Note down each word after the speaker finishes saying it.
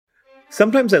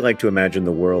Sometimes I like to imagine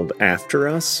the world after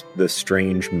us, the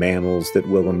strange mammals that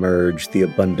will emerge, the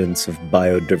abundance of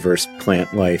biodiverse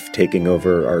plant life taking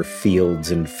over our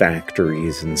fields and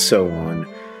factories, and so on.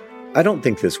 I don't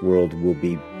think this world will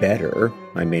be better.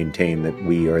 I maintain that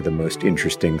we are the most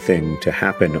interesting thing to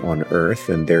happen on Earth,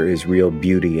 and there is real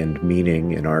beauty and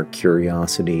meaning in our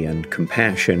curiosity and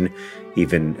compassion,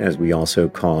 even as we also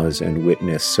cause and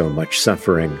witness so much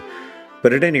suffering.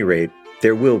 But at any rate,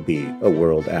 there will be a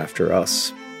world after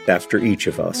us, after each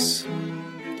of us.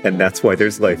 And that's why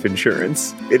there's life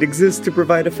insurance. It exists to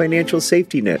provide a financial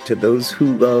safety net to those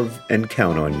who love and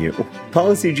count on you.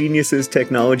 Policy Genius's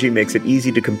technology makes it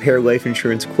easy to compare life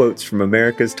insurance quotes from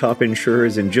America's top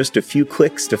insurers in just a few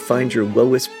clicks to find your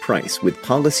lowest price. With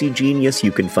Policy Genius,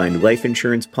 you can find life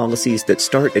insurance policies that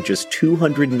start at just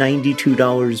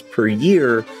 $292 per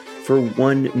year for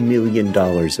 $1 million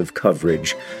of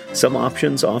coverage. Some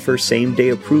options offer same-day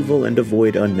approval and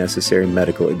avoid unnecessary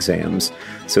medical exams.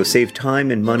 So save time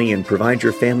and money and provide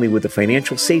your family with a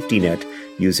financial safety net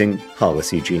using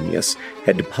Policy Genius.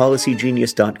 Head to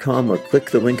policygenius.com or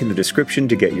click the link in the description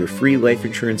to get your free life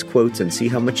insurance quotes and see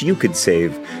how much you could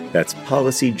save. That's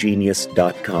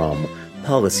policygenius.com.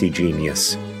 Policy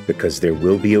Genius, because there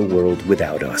will be a world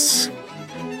without us.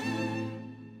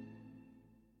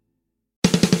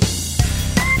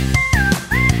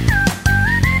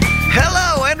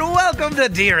 To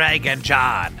Dear Hank and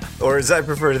John. Or as I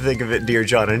prefer to think of it, Dear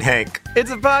John and Hank. It's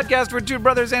a podcast where two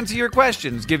brothers answer your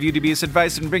questions, give you dubious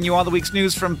advice, and bring you all the week's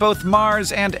news from both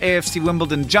Mars and AFC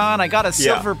Wimbledon. John, I got a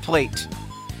silver plate.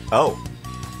 Oh.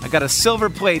 I got a silver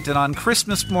plate, and on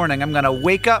Christmas morning, I'm going to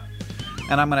wake up,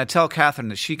 and I'm going to tell Catherine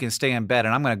that she can stay in bed,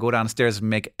 and I'm going to go downstairs and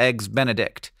make Eggs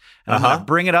Benedict. And I'm going to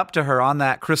bring it up to her on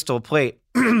that crystal plate.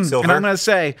 Silver? And I'm going to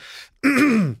say...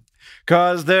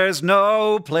 'Cause there's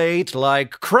no plate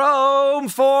like chrome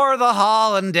for the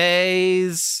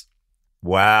hollandaise.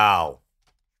 Wow.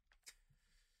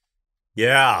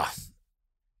 Yeah.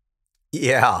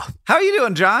 How are you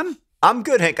doing, John? I'm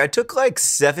good, Hank. I took like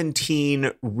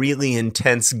 17 really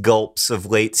intense gulps of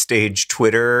late-stage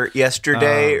Twitter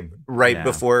yesterday,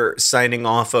 before signing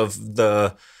off of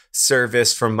the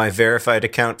service from my verified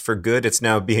account for good. It's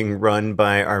now being run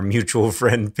by our mutual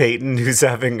friend Peyton, who's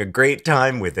having a great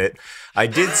time with it. I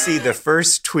did see the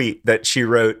first tweet that she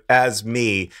wrote as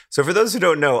me. So for those who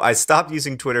don't know, I stopped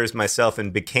using Twitter as myself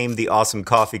and became the Awesome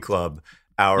Coffee Club,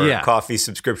 our coffee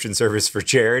subscription service for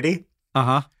charity.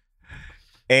 Uh-huh.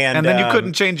 And then you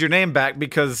couldn't change your name back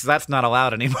because that's not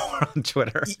allowed anymore on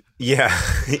Twitter. Yeah,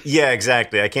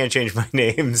 exactly. I can't change my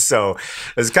name. So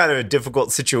it was kind of a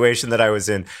difficult situation that I was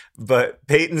in. But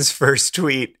Peyton's first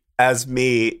tweet as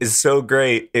me is so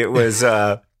great. It was,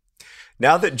 now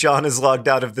that John is logged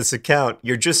out of this account,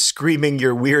 you're just screaming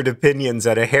your weird opinions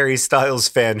at a Harry Styles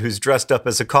fan who's dressed up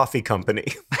as a coffee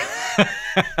company.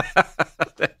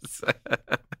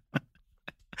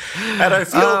 And I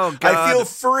feel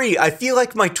free. I feel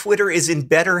like my Twitter is in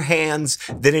better hands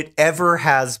than it ever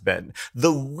has been.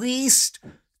 The least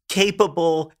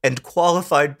capable and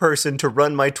qualified person to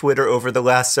run my Twitter over the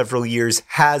last several years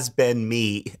has been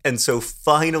me. And so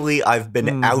finally I've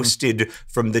been ousted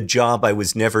from the job I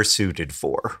was never suited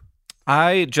for.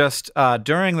 I just,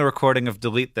 during the recording of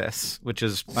Delete This, which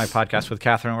is my podcast with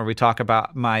Catherine, where we talk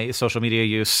about my social media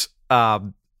use,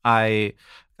 I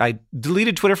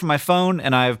deleted Twitter from my phone,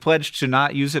 and I've pledged to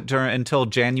not use it until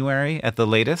January at the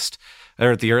latest,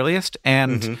 or at the earliest,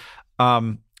 and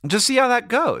just see how that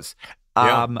goes.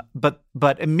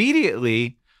 But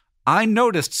immediately, I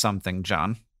noticed something,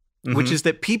 John, which is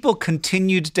that people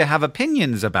continued to have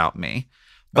opinions about me,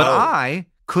 but I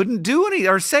couldn't do any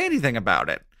or say anything about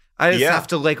it. I just have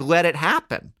to let it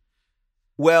happen.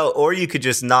 Well, or you could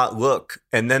just not look,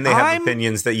 and then they have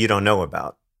opinions that you don't know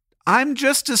about. I'm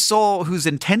just a soul whose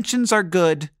intentions are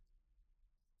good.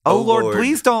 Oh Lord,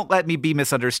 please don't let me be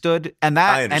misunderstood. And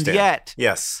I understand. And yet,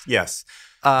 yes,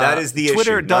 that is the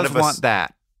Twitter issue. does want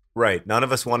that, right? None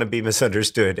of us want to be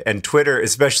misunderstood, and Twitter,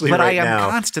 especially right now,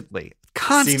 but I am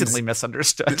constantly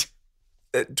misunderstood.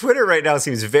 Twitter right now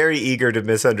seems very eager to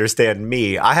misunderstand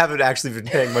me. I haven't actually been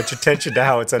paying much attention to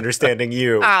how it's understanding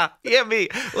you. Yeah, me.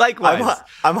 Likewise.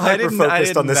 I'm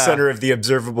hyper-focused on the center of the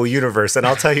observable universe, and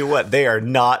I'll tell you what, they are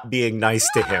not being nice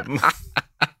to him.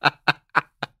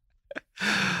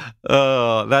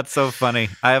 Oh, that's so funny.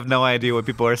 I have no idea what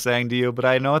people are saying to you, but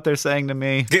I know what they're saying to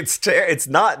me. It's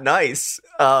not nice.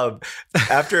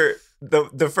 After...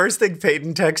 The first thing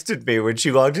Peyton texted me when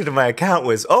she logged into my account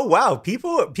was, "Oh wow,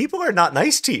 people are not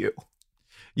nice to you."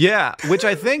 Yeah, which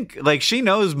I think she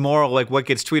knows more what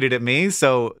gets tweeted at me,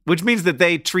 so which means that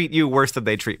they treat you worse than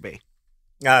they treat me.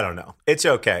 I don't know. It's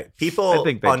okay. People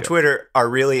on Twitter are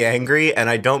really angry, and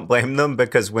I don't blame them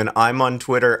because when I'm on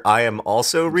Twitter, I am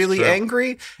also really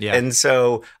angry. Yeah. And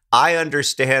so I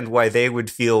understand why they would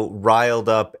feel riled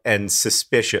up and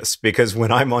suspicious, because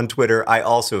when I'm on Twitter, I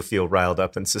also feel riled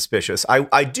up and suspicious.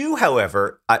 I do,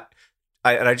 however, and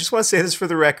I just want to say this for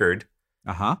the record.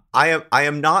 I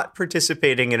am not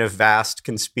participating in a vast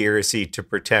conspiracy to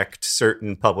protect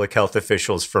certain public health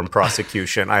officials from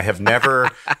prosecution. I have never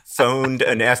phoned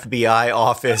an FBI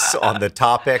office on the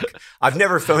topic. I've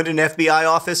never phoned an FBI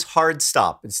office. Hard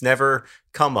stop. It's never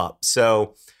come up.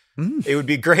 So it would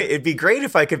be great. It'd be great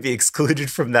if I could be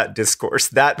excluded from that discourse,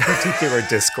 that particular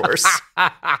discourse.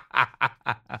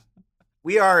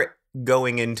 We are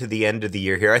going into the end of the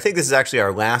year here. I think this is actually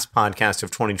our last podcast of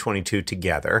 2022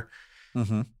 together.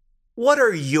 Mm-hmm. What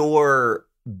are your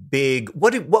big,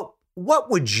 what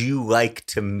would you like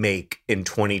to make in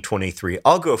 2023?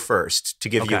 I'll go first to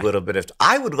give you a little bit of,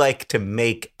 I would like to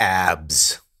make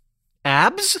abs.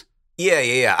 Abs?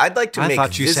 Yeah. I'd like to make I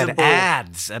thought you said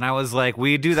ads, and I was like,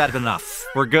 we do that enough.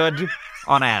 We're good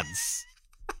on ads.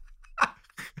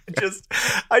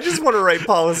 I just want to write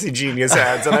Policy Genius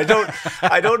ads, and I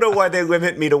don't know why they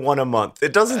limit me to one a month.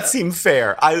 It doesn't seem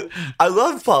fair. I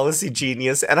love Policy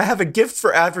Genius, and I have a gift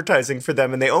for advertising for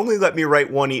them, and they only let me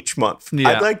write one each month. Yeah.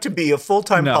 I'd like to be a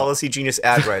full-time Policy Genius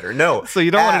ad writer. No. So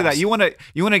you don't want to do that.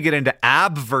 You want to get into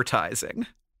advertising.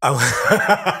 That's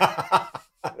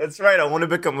right. I want to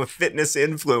become a fitness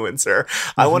influencer.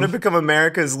 I want to become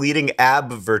America's leading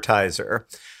advertiser.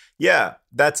 Yeah,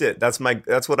 that's it. That's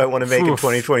what I want to make in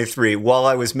 2023. While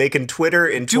I was making Twitter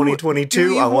in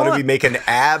 2022, I want to be making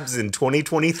abs in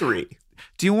 2023.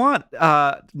 Do you want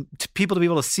people to be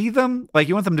able to see them? Like,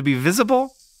 you want them to be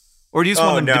visible? Or do you just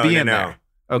want them to be in there?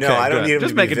 Okay, no, I don't need them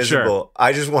just to be visible. Sure.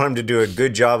 I just want them to do a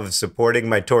good job of supporting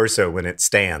my torso when it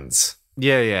stands.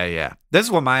 Yeah. This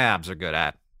is what my abs are good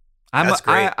at. That's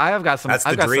great. I have got some. That's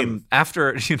I've got dream. some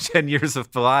after 10 years of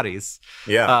Pilates.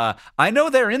 Yeah, I know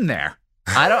they're in there.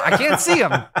 I can't see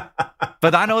them,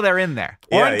 but I know they're in there.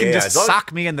 Or can just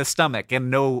sock me in the stomach and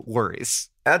no worries.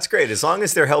 That's great. As long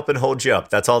as they're helping hold you up,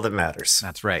 that's all that matters.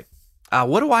 That's right.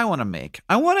 What do I want to make?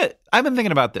 I've been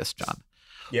thinking about this, John.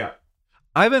 Yeah.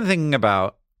 I've been thinking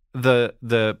about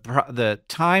the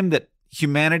time that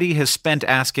humanity has spent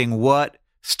asking what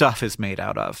stuff is made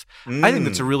out of. I think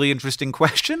that's a really interesting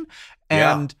question,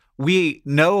 and we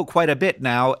know quite a bit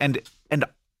now, and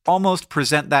almost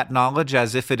present that knowledge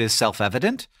as if it is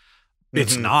self-evident.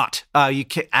 It's not.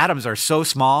 Atoms are so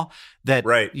small that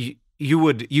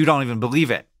you don't even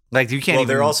believe it. Like, you can't. Well,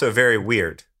 they're also very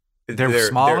weird. They're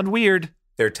small and weird.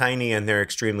 They're tiny and they're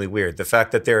extremely weird. The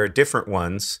fact that there are different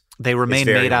ones, they remain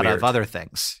made out of other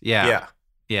things. Yeah.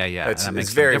 It's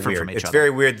very weird. It's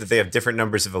very weird that they have different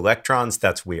numbers of electrons.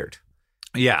 That's weird.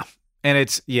 Yeah. And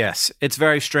it's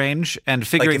very strange, and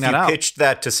figuring that out. If you pitched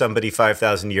that to somebody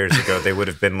 5,000 years ago, they would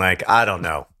have been like, I don't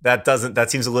know. That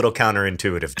seems a little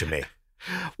counterintuitive to me.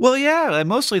 Well, yeah, I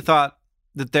mostly thought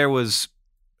that there was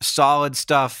solid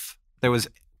stuff, there was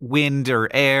wind or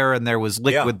air, and there was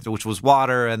liquid, which was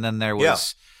water, and then there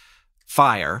was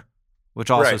fire,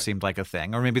 which also seemed like a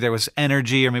thing. Or maybe there was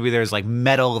energy, or maybe there's like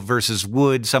metal versus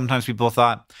wood. Sometimes people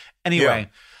thought. Anyway. Yeah.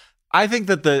 I think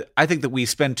that we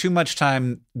spend too much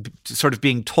time sort of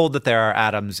being told that there are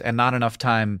atoms, and not enough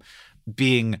time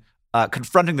being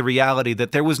confronting the reality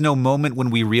that there was no moment when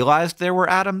we realized there were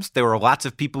atoms. There were lots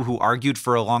of people who argued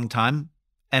for a long time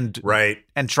and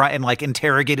like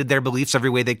interrogated their beliefs every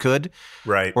way they could,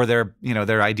 or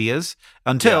their ideas,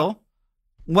 until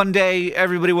one day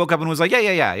everybody woke up and was like,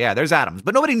 yeah, there's atoms,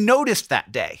 but nobody noticed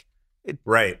that day.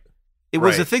 It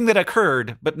was a thing that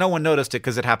occurred, but no one noticed it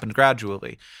because it happened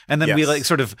gradually. And then we like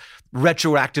sort of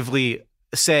retroactively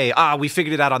say, we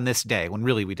figured it out on this day, when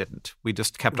really we didn't. We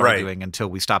just kept arguing until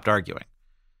we stopped arguing.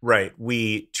 Right.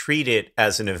 We treat it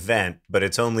as an event, but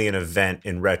it's only an event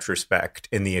in retrospect.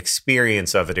 In the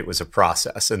experience of it, it was a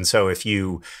process. And so if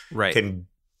you can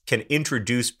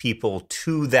introduce people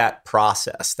to that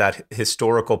process, that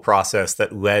historical process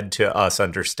that led to us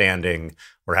understanding,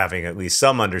 or having at least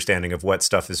some understanding of what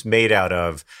stuff is made out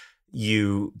of,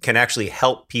 you can actually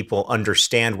help people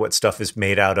understand what stuff is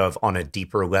made out of on a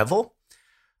deeper level.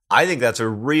 I think that's a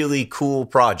really cool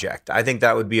project. I think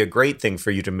that would be a great thing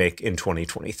for you to make in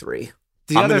 2023.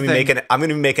 I'm going to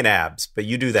be making abs, but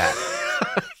you do that.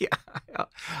 Yeah.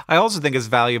 I also think it's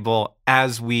valuable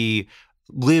as we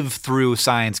live through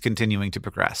science continuing to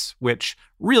progress, which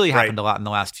really happened a lot in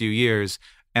the last few years.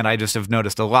 And I just have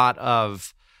noticed a lot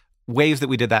of ways that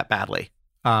we did that badly,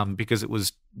 because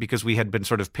we had been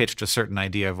sort of pitched a certain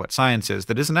idea of what science is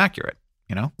that isn't accurate,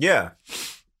 Yeah.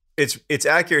 It's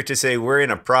accurate to say we're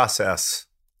in a process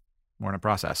We're in a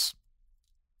process.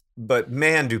 But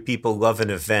man, do people love an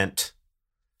event.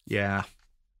 Yeah.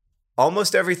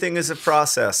 Almost everything is a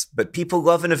process, but people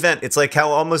love an event. It's like how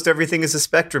almost everything is a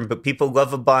spectrum, but people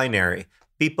love a binary.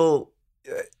 People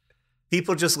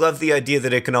just love the idea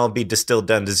that it can all be distilled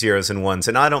down to zeros and ones,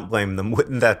 and I don't blame them.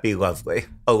 Wouldn't that be lovely?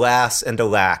 Alas and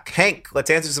alack. Hank, let's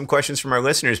answer some questions from our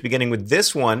listeners, beginning with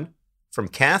this one from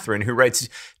Catherine, who writes,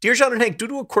 Dear John and Hank, due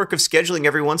to a quirk of scheduling,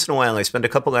 every once in a while I spend a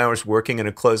couple hours working in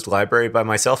a closed library by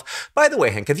myself. By the way,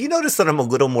 Hank, have you noticed that I'm a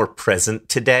little more present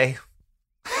today?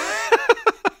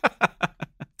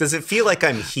 Does it feel like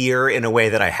I'm here in a way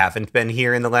that I haven't been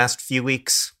here in the last few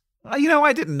weeks?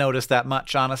 I didn't notice that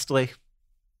much, honestly.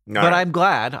 All but right. I'm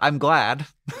glad.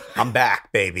 I'm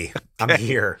back, baby. I'm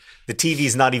here. The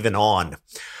TV's not even on.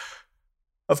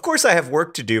 Of course, I have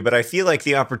work to do, but I feel like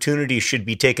the opportunity should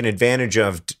be taken advantage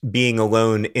of being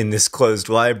alone in this closed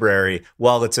library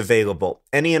while it's available.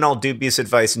 Any and all dubious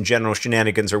advice and general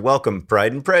shenanigans are welcome.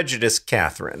 Pride and Prejudice,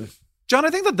 Catherine. John, I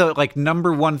think that the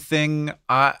number one thing,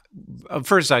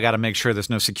 first I got to make sure there's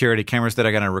no security cameras that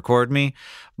are going to record me,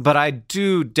 but I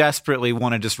do desperately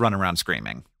want to just run around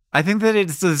screaming. I think that it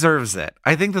deserves it.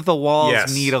 I think that the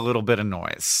walls need a little bit of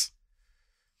noise.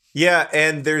 Yeah,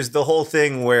 and there's the whole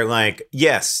thing where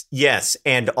yes,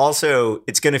 and also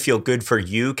it's going to feel good for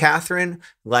you, Catherine,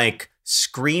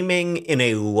 screaming in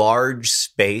a large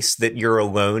space that you're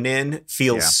alone in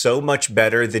feels so much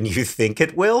better than you think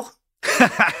it will.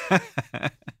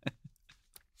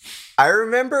 I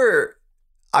remember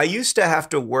I used to have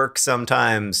to work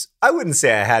sometimes. I wouldn't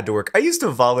say I had to work. I used to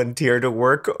volunteer to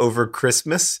work over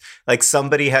Christmas.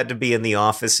 Somebody had to be in the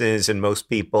offices and most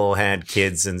people had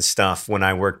kids and stuff when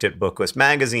I worked at Booklist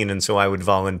Magazine. And so I would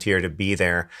volunteer to be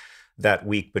there that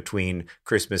week between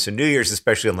Christmas and New Year's,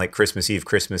 especially on Christmas Eve,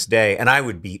 Christmas Day. And I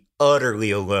would be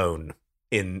utterly alone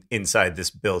inside this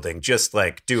building, just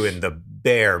doing the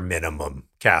bare minimum,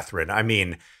 Catherine. I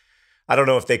mean, I don't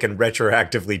know if they can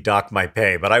retroactively dock my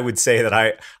pay, but I would say that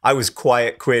I was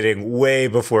quiet quitting way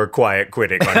before quiet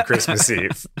quitting on Christmas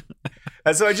Eve.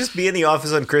 And so I'd just be in the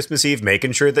office on Christmas Eve,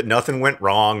 making sure that nothing went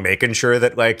wrong, making sure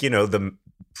that the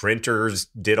printers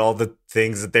did all the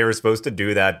things that they were supposed to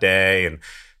do that day and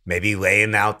maybe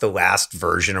laying out the last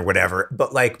version or whatever.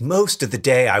 But most of the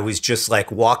day I was just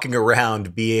walking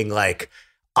around being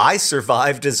I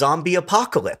survived a zombie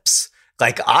apocalypse.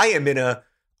 I am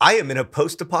in a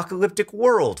post-apocalyptic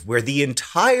world where the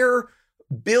entire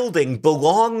building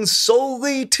belongs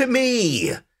solely to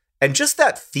me. And just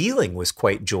that feeling was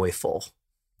quite joyful.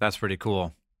 That's pretty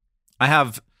cool. I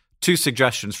have 2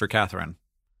 suggestions for Catherine.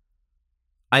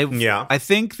 I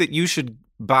think that you should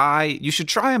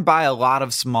try and buy a lot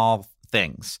of small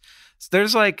things. So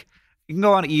there's you can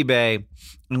go on eBay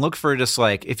and look for just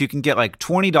if you can get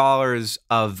 $20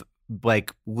 of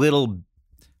little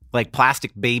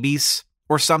plastic babies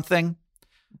or something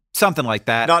like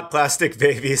that. Not plastic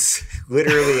babies,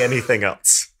 literally anything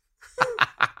else.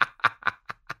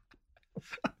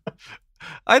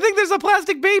 I think there's a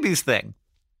plastic babies thing.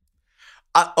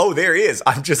 There is.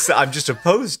 I'm just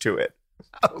opposed to it.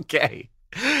 Okay.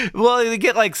 Well, you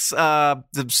get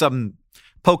some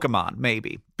Pokemon,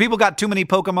 maybe. People got too many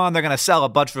Pokemon. They're going to sell a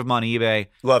bunch of them on eBay.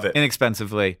 Love it.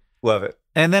 Inexpensively. Love it.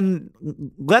 And then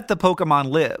let the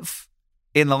Pokemon live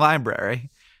in the library.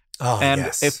 Oh, and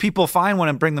yes. if people find one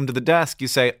and bring them to the desk, you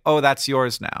say, "Oh, that's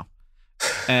yours now,"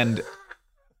 and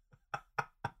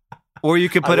or you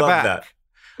could put it back.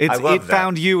 That. It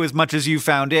found you as much as you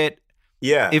found it.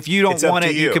 Yeah. If you don't want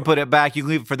it, you can put it back. You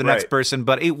can leave it for the next person,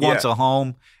 but it wants a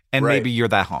home, and maybe you're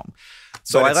that home.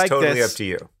 So but I it's like totally this. Up to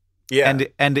you. Yeah.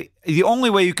 And the only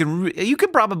way you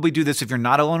can probably do this if you're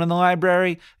not alone in the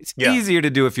library. It's easier to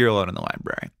do if you're alone in the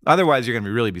library. Otherwise, you're going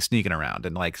to really be sneaking around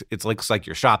and it looks like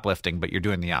you're shoplifting, but you're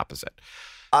doing the opposite.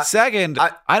 Second,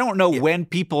 I don't know when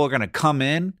people are going to come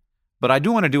in, but I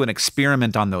do want to do an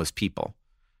experiment on those people.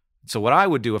 So what I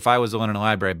would do if I was alone in a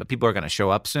library, but people are going to show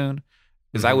up soon,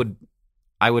 is I would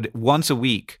once a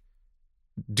week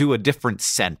do a different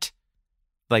scent.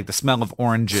 The smell of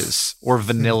oranges or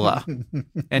vanilla,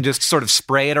 and just sort of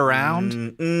spray it around,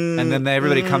 and then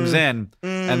everybody comes in,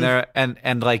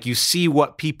 and you see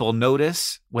what people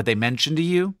notice, what they mention to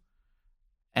you.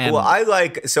 And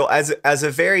as a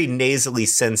very nasally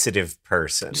sensitive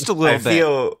person, just a little bit.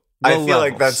 I feel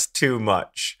like that's too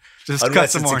much. Just unless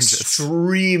cut some it's oranges.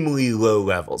 Extremely low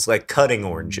levels, like cutting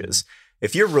oranges.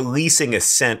 If you're releasing a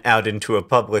scent out into a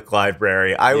public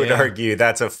library, I would argue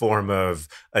that's a form of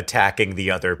attacking the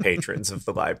other patrons of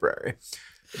the library.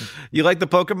 You like the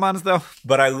Pokemons, though?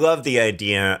 But I love the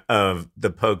idea of the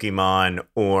Pokemon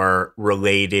or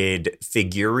related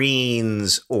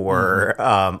figurines or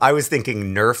I was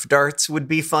thinking Nerf darts would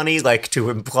be funny, like to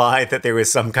imply that there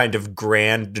was some kind of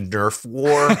grand Nerf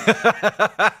war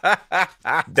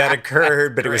that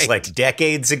occurred, but it was like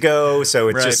decades ago. So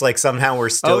it's just like somehow we're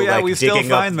still we digging still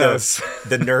find up those.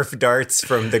 the Nerf darts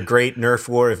from the great Nerf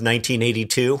war of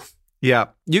 1982. Yeah.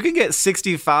 You can get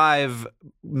 65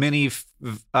 mini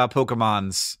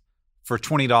Pokemons for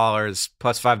 $20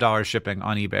 plus $5 shipping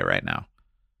on eBay right now.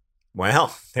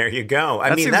 Well, there you go.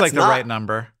 That seems like the right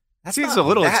number. That seems a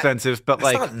little expensive, but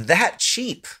that's not that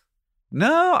cheap.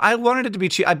 No, I wanted it to be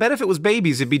cheap. I bet if it was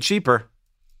babies, it'd be cheaper.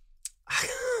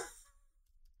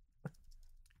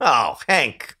 Oh,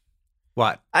 Hank.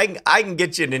 What? I can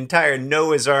get you an entire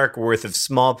Noah's Ark worth of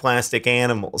small plastic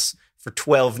animals for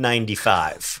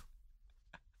 $12.95.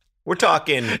 We're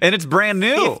talking... And it's brand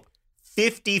new.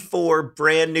 54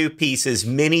 brand new pieces,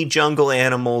 mini jungle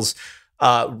animals,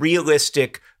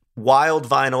 realistic, wild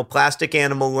vinyl, plastic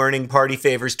animal learning, party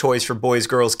favors, toys for boys,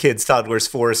 girls, kids, toddlers,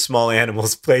 forest, small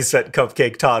animals, playset,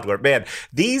 cupcake, toddler. Man,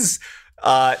 these...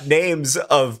 names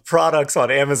of products on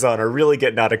Amazon are really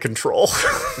getting out of control.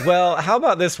 Well, how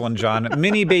about this one, John?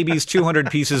 Mini babies,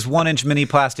 200 pieces, 1-inch mini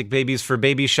plastic babies for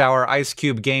baby shower, ice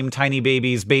cube game, tiny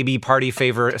babies, baby party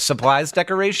favor, supplies,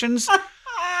 decorations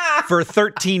for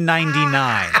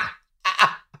 $13.99.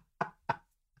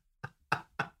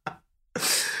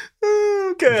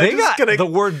 Okay, they got the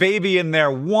word baby in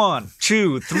there 1,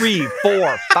 2, 3,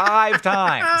 4, 5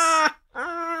 times.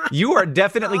 You are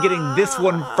definitely getting this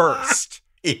one first.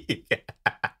 Yeah.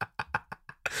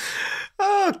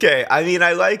 Okay, I mean,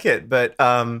 I like it, but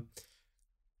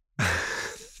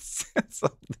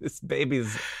this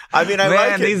baby's. I mean, I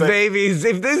like it. These babies.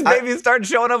 If these babies start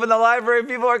showing up in the library,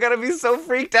 people are gonna be so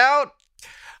freaked out.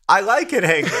 I like it,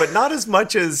 Hank, but not as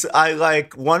much as I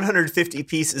like 150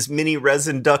 pieces mini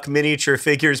resin duck miniature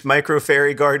figures, micro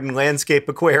fairy garden, landscape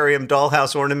aquarium,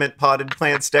 dollhouse ornament, potted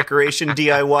plants, decoration,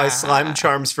 DIY slime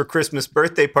charms for Christmas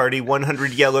birthday party,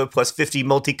 100 yellow plus 50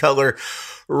 multicolor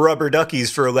rubber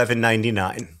duckies for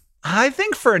 $11.99. I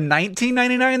think for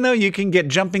 $19.99, though, you can get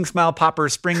Jumping Smile Popper,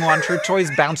 Spring Launcher Toys,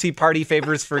 Bouncy Party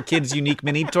Favors for kids, unique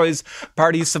mini toys,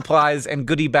 party supplies, and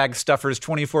goodie bag stuffers,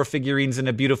 24 figurines in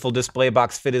a beautiful display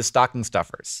box fit as stocking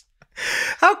stuffers.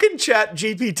 How can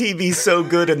ChatGPT be so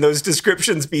good and those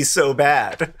descriptions be so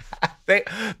bad?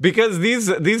 Because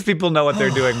these people know what they're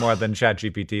doing more than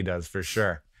ChatGPT does, for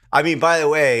sure. I mean, by the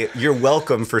way, you're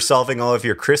welcome for solving all of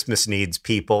your Christmas needs,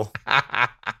 people.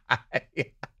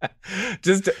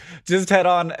 Just head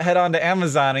on to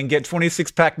Amazon and get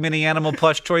 26-pack mini animal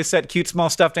plush toy set, cute small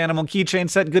stuffed animal keychain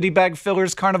set, goodie bag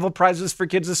fillers, carnival prizes for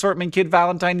kids assortment, kid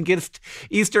Valentine gift,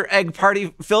 Easter egg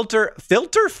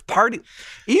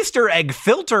Easter egg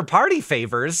filter party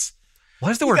favors.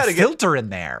 Why is the word filter in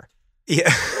there?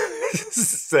 Yeah.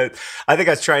 So, I think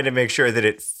I was trying to make sure that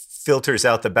it filters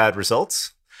out the bad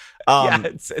results.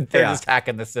 They're just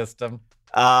hacking the system.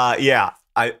 Yeah.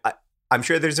 I'm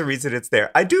sure there's a reason it's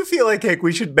there. I do feel like, Hank,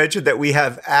 we should mention that we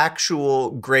have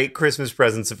actual great Christmas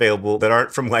presents available that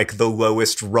aren't from like the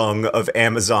lowest rung of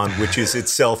Amazon, which is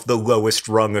itself the lowest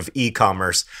rung of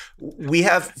e-commerce. We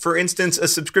have, for instance, a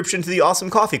subscription to the Awesome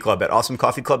Coffee Club at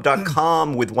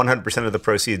awesomecoffeeclub.com with 100% of the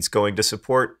proceeds going to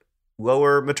support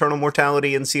lower maternal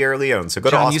mortality in Sierra Leone. So go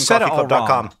to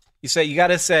awesomecoffeeclub.com. You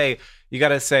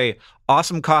gotta say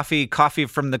awesome coffee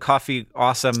from the coffee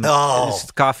awesome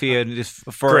coffee and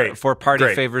for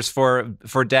party favors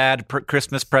for dad,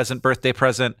 Christmas present, birthday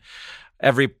present,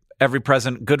 every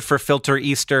present, good for filter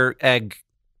Easter egg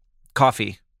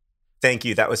coffee. Thank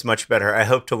you. That was much better. I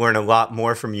hope to learn a lot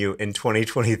more from you in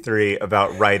 2023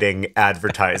 about writing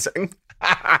advertising.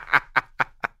 I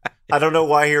don't know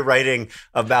why you're writing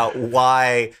about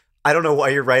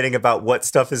what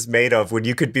stuff is made of when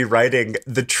you could be writing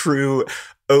the true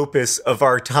opus of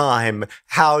our time,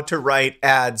 how to write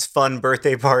ads, fun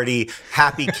birthday party,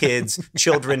 happy kids,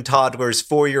 children, toddlers,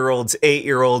 4-year-olds,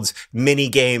 8-year-olds, mini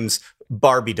games,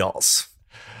 Barbie dolls.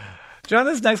 John,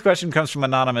 this next question comes from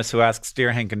Anonymous, who asks,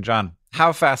 Dear Hank and John,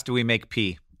 how fast do we make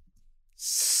pee?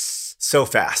 So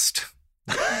fast.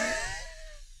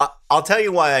 I'll tell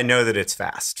you why I know that it's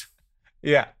fast.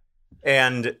 Yeah.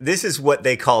 And this is what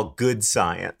they call good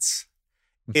science.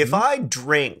 Mm-hmm.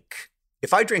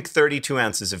 If I drink 32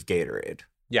 ounces of Gatorade,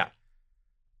 yeah,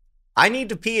 I need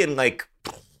to pee in like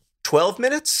 12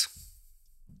 minutes.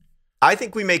 I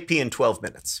think we make pee in 12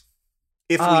 minutes.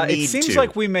 If we need to. It seems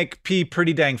like we make pee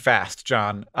pretty dang fast,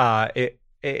 John. Water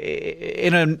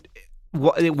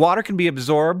can be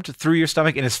absorbed through your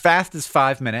stomach in as fast as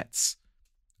 5 minutes.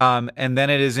 And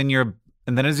then it is in your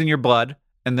and then it's in your blood,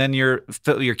 and then your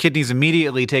kidneys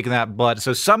immediately taking that blood.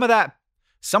 So some of that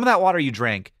water you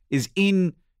drank is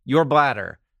in your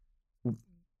bladder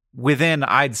within,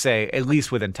 I'd say, at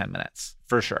least within 10 minutes,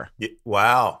 for sure.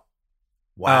 Wow.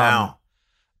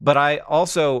 But I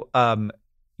also,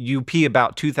 you pee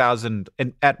about 2,000,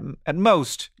 and at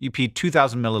most, you pee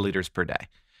 2,000 milliliters per day.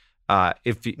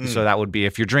 So that would be,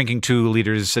 if you're drinking 2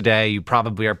 liters a day, you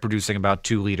probably are producing about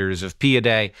 2 liters of pee a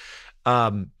day.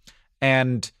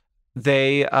 And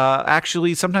they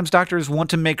actually, sometimes doctors want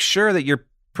to make sure that you're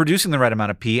producing the right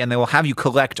amount of pee, and they will have you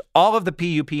collect all of the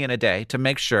pee you pee in a day to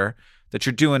make sure that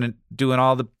you're doing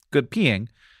all the good peeing.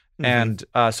 And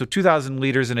so 2,000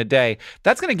 liters in a day,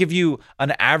 that's going to give you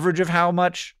an average of how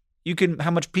much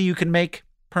pee you can make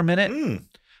per minute.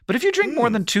 But if you drink more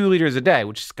than 2 liters a day,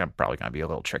 which is probably going to be a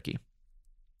little tricky,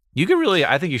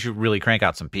 I think you should really crank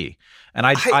out some pee. And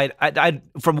I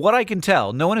from what I can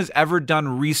tell, no one has ever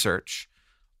done research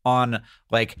on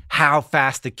like how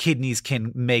fast the kidneys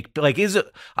can make, like,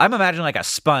 I'm imagining like a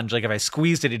sponge, like if I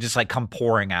squeezed it, it just like come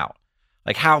pouring out.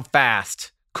 Like how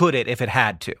fast could it if it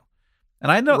had to?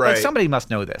 And I know like somebody must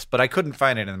know this, but I couldn't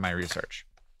find it in my research.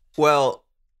 Well,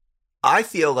 I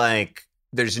feel like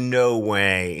there's no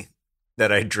way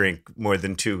that I drink more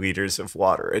than 2 liters of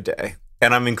water a day.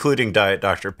 And I'm including Diet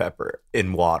Dr. Pepper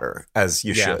in water, as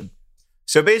you should.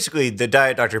 So basically, the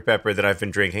Diet Dr. Pepper that I've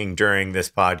been drinking during this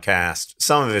podcast,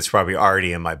 some of it's probably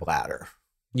already in my bladder.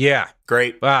 Yeah.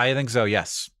 Great. Well, I think so,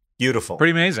 yes. Beautiful.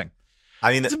 Pretty amazing.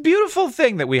 I mean, it's a beautiful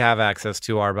thing that we have access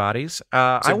to our bodies.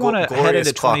 I want to head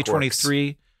into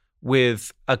 2023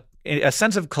 with a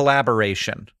sense of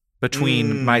collaboration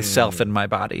between myself and my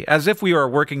body, as if we are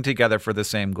working together for the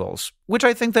same goals, which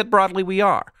I think that broadly we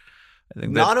are. I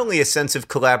think not only a sense of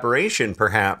collaboration,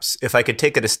 perhaps, if I could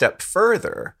take it a step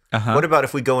further, what about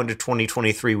if we go into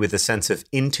 2023 with a sense of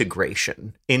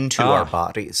integration into our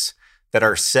bodies, that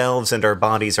ourselves and our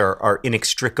bodies are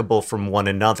inextricable from one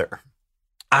another?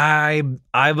 I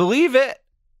believe it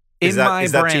in my brain.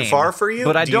 Is that too far for you?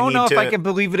 But I don't know if I can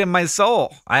believe it in my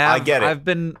soul. I get it. I've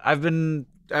been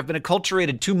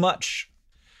acculturated too much.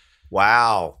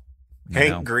 Wow.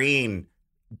 Hank Green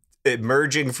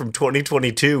emerging from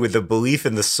 2022 with a belief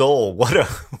in the soul. What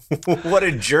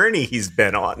a journey he's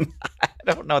been on.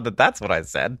 I don't know that that's what I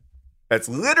said. That's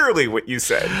literally what you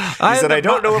said. You said, I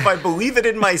don't know if I believe it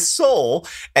in my soul,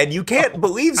 and you can't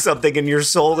believe something in your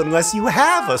soul unless you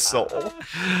have a soul.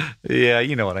 Yeah,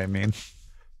 you know what I mean.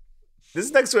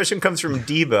 This next question comes from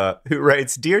Diva, who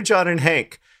writes, Dear John and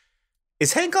Hank,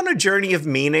 is Hank on a journey of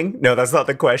meaning? No, that's not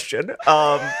the question.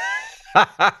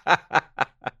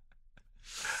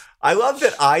 I love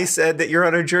that I said that you're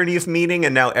on a journey of meaning,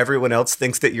 and now everyone else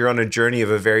thinks that you're on a journey of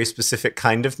a very specific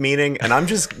kind of meaning, and I'm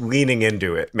just leaning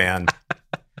into it, man.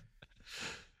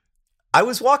 I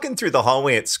was walking through the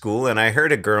hallway at school, and I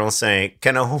heard a girl say,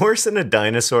 can a horse and a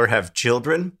dinosaur have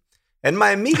children? And my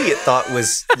immediate thought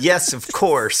was, yes, of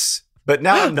course. But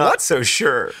now I'm not so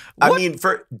sure. What? I mean,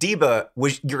 for Diva,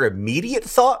 your immediate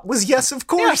thought was yes, of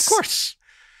course? Yeah, of course.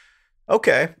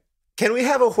 Okay. Can we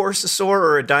have a horsosaur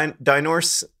or a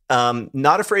dinorse?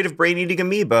 Not afraid of brain-eating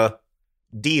amoeba,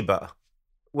 Diva.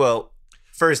 Well,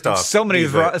 first off, so many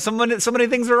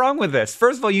things are wrong with this.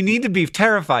 First of all, you need to be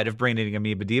terrified of brain-eating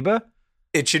amoeba, Diva.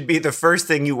 It should be the first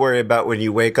thing you worry about when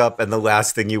you wake up and the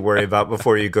last thing you worry about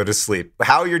before you go to sleep.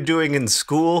 How you're doing in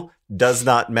school does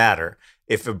not matter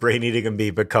if a brain-eating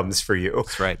amoeba comes for you.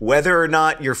 That's right. Whether or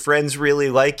not your friends really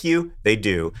like you, they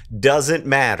do. Doesn't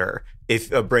matter if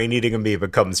a brain-eating amoeba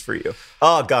comes for you.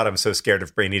 Oh, God, I'm so scared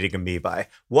of brain-eating amoeba.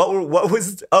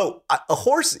 A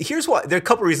horse. Here's why. There are a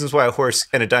couple reasons why a horse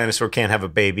and a dinosaur can't have a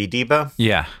baby, Diva.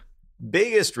 Yeah.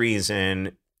 Biggest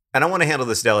reason, and I want to handle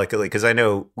this delicately because I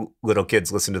know little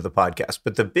kids listen to the podcast,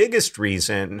 but the biggest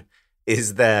reason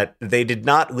is that they did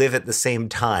not live at the same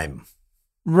time.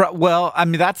 Well, I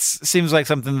mean, that seems like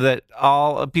something that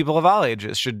all people of all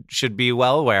ages should be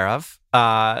well aware of.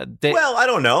 Well, I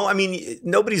don't know. I mean,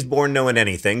 nobody's born knowing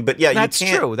anything, but yeah, that's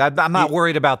true. I'm not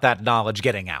worried about that knowledge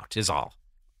getting out, is all.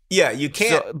 Yeah, you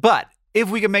can't. But if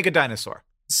we can make a dinosaur,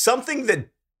 something that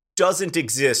doesn't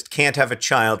exist can't have a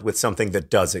child with something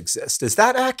that does exist. Is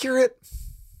that accurate?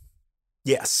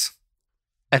 Yes,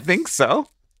 I think so.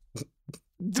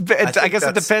 I guess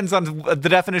it depends on the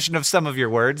definition of some of your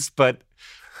words, but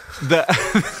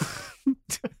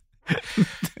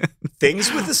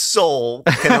things with a soul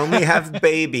can only have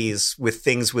babies with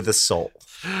things with a soul.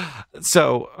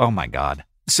 So, oh my God.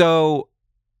 So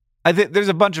I think there's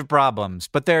a bunch of problems,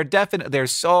 but they're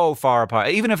so far apart.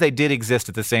 Even if they did exist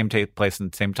at the same place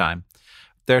at the same time,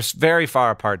 They're very far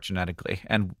apart genetically,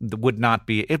 and would not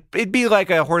be. It'd be like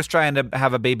a horse trying to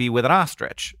have a baby with an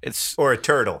ostrich. Or a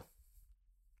turtle.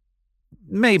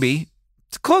 Maybe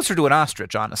it's closer to an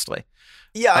ostrich, honestly.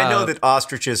 Yeah, I know that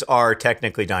ostriches are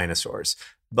technically dinosaurs,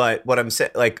 but what I'm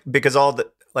saying, like, because all the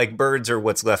birds are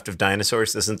what's left of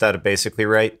dinosaurs, isn't that basically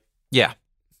right? Yeah,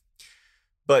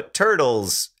 but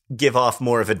turtles give off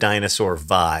more of a dinosaur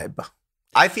vibe.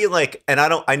 I feel like, and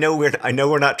I know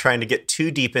we're not trying to get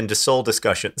too deep into soul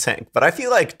discussions, Hank, but I feel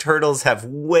like turtles have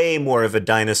way more of a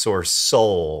dinosaur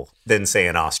soul than, say,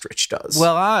 an ostrich does.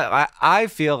 Well, I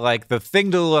feel like the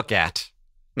thing to look at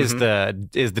is the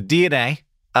DNA.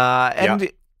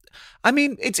 I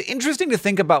mean, it's interesting to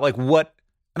think about like what,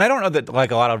 and I don't know that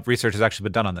like a lot of research has actually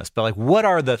been done on this, but like what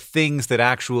are the things that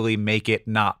actually make it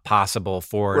not possible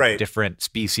for different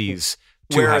species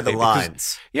to Where have are the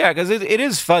lines? Because it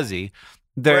is fuzzy.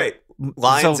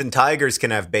 Lions and tigers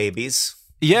can have babies.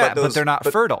 Yeah, but they're not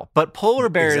fertile. But polar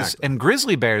bears and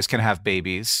grizzly bears can have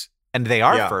babies, and they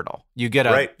are fertile. You get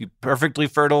a perfectly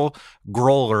fertile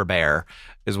growler bear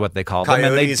is what they call them,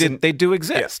 and they do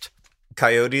exist. Yeah.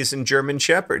 Coyotes and German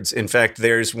shepherds. In fact,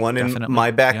 there's one in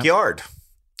my backyard. Yep.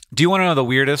 Do you want to know the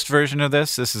weirdest version of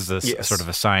this? This is sort of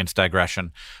a science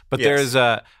digression, but there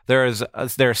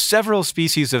are several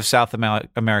species of South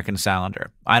American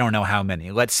salamander. I don't know how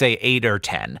many. Let's say 8 or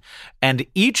 10, and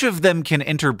each of them can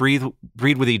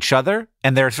breed with each other,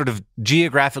 and they're sort of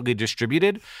geographically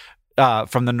distributed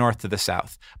from the north to the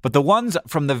south. But the ones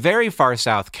from the very far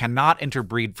south cannot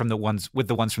interbreed from the ones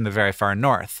from the very far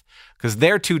north because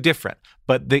they're too different.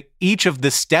 But each of the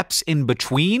steps in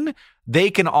between,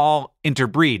 they can all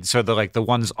interbreed. So the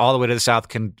ones all the way to the south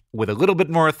can, with a little bit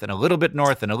north and a little bit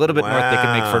north and a little bit north, they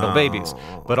can make fertile babies.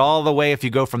 But all the way, if you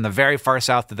go from the very far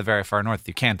south to the very far north,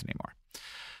 you can't anymore.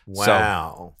 Wow.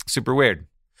 So, super weird.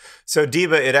 So,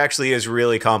 Diva, it actually is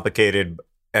really complicated,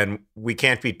 and we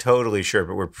can't be totally sure,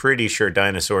 but we're pretty sure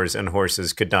dinosaurs and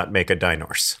horses could not make a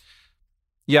dinorse.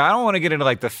 Yeah, I don't want to get into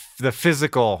like the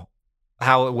physical,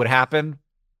 how it would happen.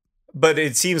 But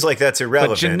it seems like that's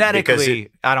irrelevant. But genetically,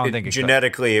 I don't think it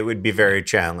genetically, it would be very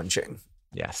challenging.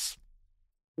 Yes.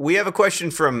 We have a question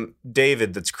from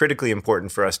David that's critically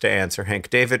important for us to answer, Hank.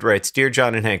 David writes, Dear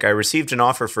John and Hank, I received an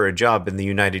offer for a job in the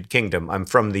United Kingdom. I'm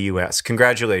from the U.S.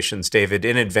 Congratulations, David,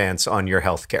 in advance on your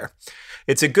health care.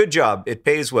 It's a good job, it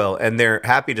pays well, and they're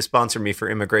happy to sponsor me for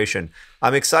immigration.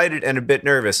 I'm excited and a bit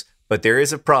nervous, but there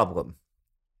is a problem.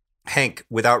 Hank,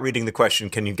 without reading the question,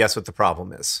 can you guess what the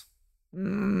problem is?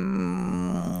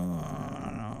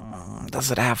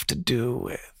 Does it have to do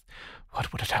with...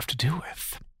 What would it have to do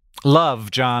with?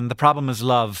 Love, John. The problem is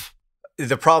love.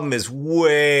 The problem is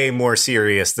way more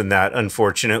serious than that,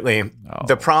 unfortunately. Oh.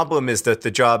 The problem is that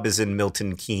the job is in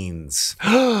Milton Keynes.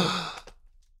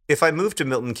 If I move to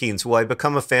Milton Keynes, will I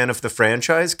become a fan of the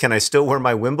franchise? Can I still wear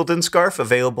my Wimbledon scarf?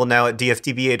 Available now at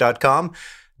dftba.com.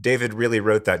 David really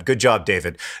wrote that. Good job,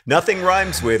 David. Nothing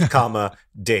rhymes with,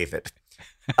 David.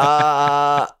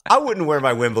 I wouldn't wear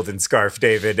my Wimbledon scarf,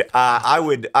 David.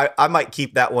 I might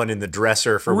keep that one in the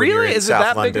dresser for when you're in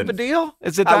South London. Really? Is it that big of a deal?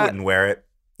 Is it? I wouldn't wear it.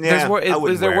 Yeah,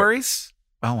 is there worries?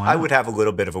 Oh, wow. I would have a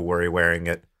little bit of a worry wearing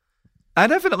it. I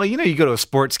definitely, you go to a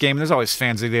sports game, there's always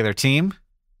fans of the other team.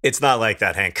 It's not like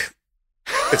that, Hank.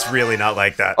 It's really not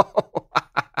like that.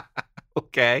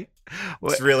 Okay.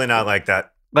 It's really not like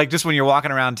that. Like just when you're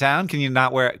walking around town, could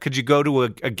you go to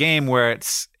a game where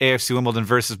it's AFC Wimbledon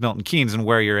versus Milton Keynes and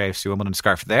wear your AFC Wimbledon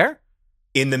scarf there?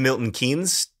 In the Milton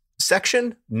Keynes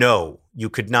section? No, you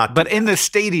could not. But in the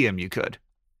stadium, you could.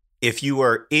 If you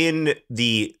are in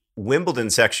the Wimbledon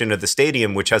section of the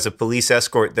stadium, which has a police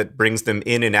escort that brings them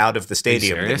in and out of the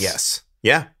stadium, then yes.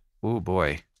 Yeah. Oh,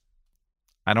 boy.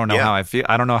 I don't know how I feel.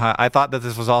 I don't know how. I thought that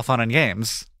this was all fun and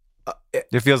games.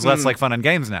 It feels less like fun and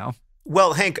games now.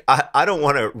 Well, Hank, I don't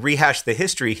want to rehash the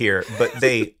history here, but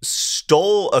they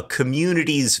stole a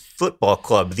community's football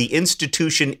club, the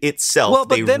institution itself. Well,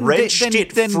 but they then wrenched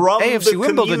it from AFC the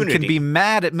Wimbledon community. can be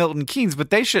mad at Milton Keynes,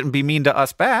 but they shouldn't be mean to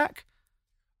us back.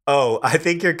 Oh, I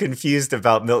think you're confused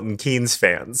about Milton Keynes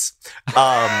fans.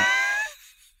 I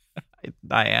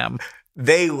am.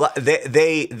 They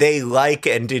like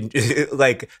and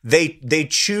like they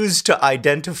choose to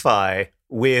identify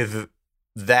with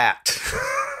that.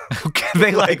 Okay,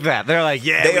 they like that. They're like,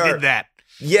 yeah, we did that.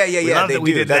 Yeah. They do.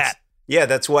 We did that. Yeah,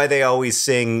 that's why they always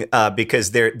sing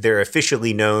because they're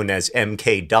officially known as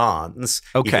MK Dons,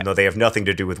 even though they have nothing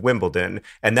to do with Wimbledon,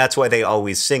 and that's why they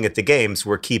always sing at the games.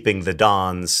 We're keeping the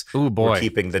Dons. Ooh, boy. We're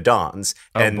keeping the Dons,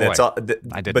 and boy. that's all.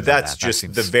 I didn't. But that's that. just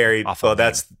that the very awful.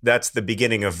 That's the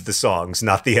beginning of the songs,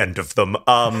 not the end of them.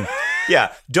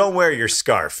 Yeah, don't wear your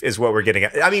scarf is what we're getting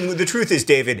at. I mean, the truth is,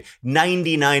 David,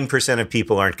 99% of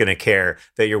people aren't going to care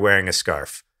that you're wearing a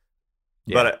scarf.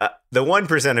 Yeah. But the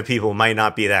 1% of people might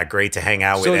not be that great to hang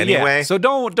out with anyway. Yeah. So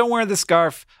don't wear the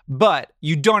scarf, but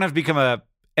you don't have to become a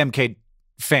MK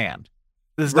fan.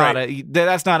 This is not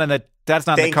that's not in the cards.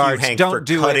 Thank you, Hank, don't for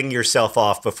do cutting yourself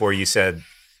off before you said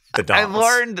the Dons. I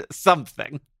learned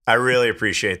something. I really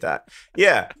appreciate that.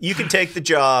 Yeah, you can take the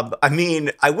job. I mean,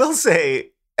 I will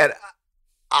say, and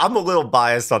I'm a little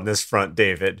biased on this front,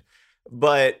 David,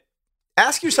 but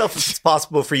ask yourself if it's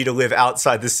possible for you to live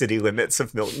outside the city limits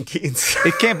of Milton Keynes.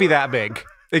 It can't be that big.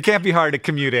 It can't be hard to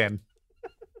commute in.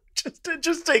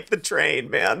 Just take the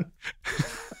train, man.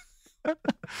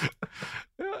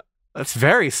 That's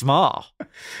very small.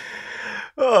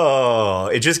 Oh,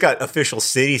 it just got official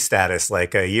city status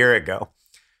like a year ago.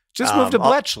 Just move to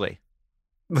Bletchley.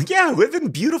 Yeah, live in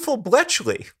beautiful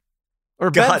Bletchley. Or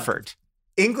Bedford.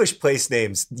 English place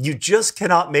names, you just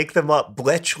cannot make them up.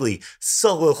 Bletchley,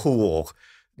 Solihull,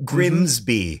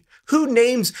 Grimsby.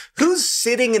 Who's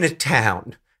sitting in a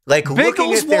town? Like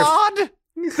Biggleswade?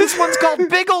 This one's called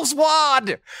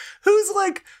Biggleswade.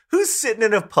 Who's sitting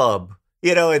in a pub?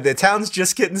 You know, and the town's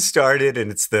just getting started,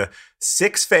 and it's the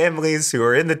 6 families who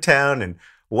are in the town, and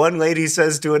one lady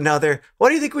says to another, "What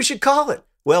do you think we should call it?"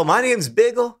 "Well, my name's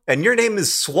Biggle, and your name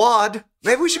is Swad.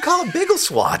 Maybe we should call it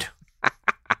Biggleswade."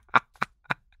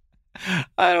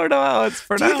 I don't know how it's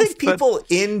pronounced. Do you think people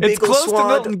in Biggleswade... It's close to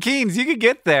Milton Keynes. You could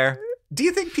get there. Do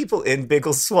you think people in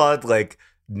Biggleswade, like,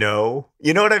 know?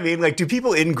 You know what I mean? Like, do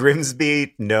people in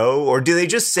Grimsby know? Or do they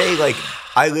just say, like,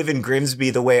 I live in Grimsby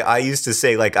the way I used to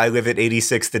say, like, I live at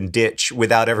 86th and Ditch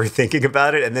without ever thinking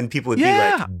about it? And then people would be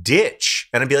like, Ditch?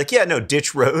 And I'd be like, yeah, no,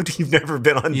 Ditch Road. You've never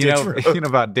been on Ditch Road. You know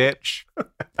about Ditch?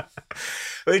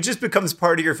 It just becomes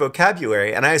part of your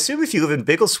vocabulary. And I assume if you live in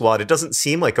Biggleswade, it doesn't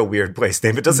seem like a weird place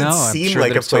name. It doesn't seem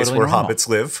like a place totally where normal. Hobbits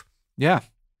live. Yeah.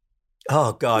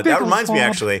 Oh, God. That reminds me,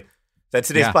 actually, that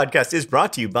today's podcast is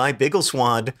brought to you by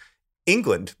Biggleswade,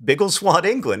 England. Biggleswade,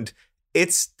 England.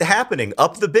 It's happening.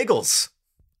 Up the Biggles.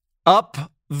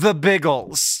 Up the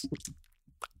Biggles.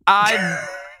 I'm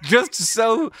just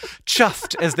so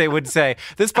chuffed, as they would say.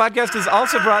 This podcast is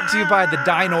also brought to you by the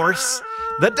Dynors.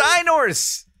 The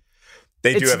Dynors!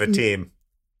 They do have a team.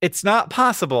 It's not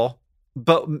possible,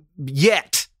 but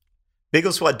yet.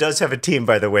 Biggleswade does have a team,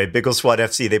 by the way. Biggleswade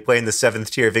FC. They play in the 7th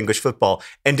tier of English football.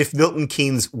 And if Milton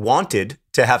Keynes wanted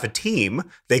to have a team,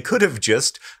 they could have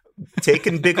just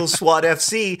taken Biggleswade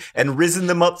FC and risen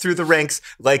them up through the ranks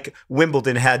like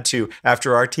Wimbledon had to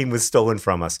after our team was stolen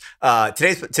from us.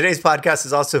 Today's podcast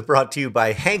is also brought to you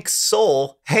by Hank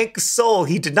Soul. Hank Soul,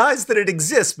 he denies that it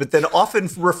exists, but then often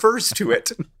refers to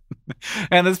it.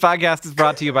 And this podcast is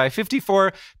brought to you by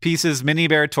 54 Pieces Mini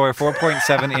Bear Toy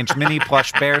 4.7-inch mini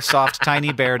plush bear soft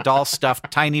tiny bear doll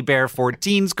stuffed tiny bear for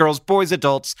teens, girls, boys,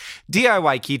 adults,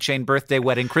 DIY keychain, birthday,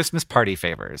 wedding, Christmas party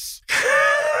favors.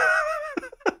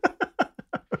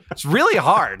 It's really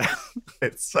hard.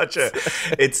 It's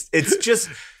just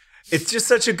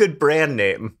such a good brand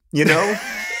name, you know?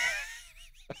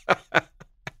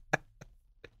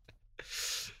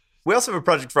 We also have a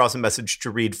Project for Awesome message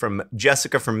to read from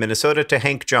Jessica from Minnesota to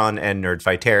Hank, John, and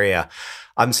Nerdfighteria.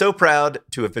 I'm so proud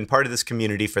to have been part of this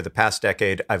community for the past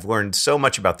decade. I've learned so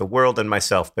much about the world and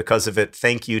myself because of it.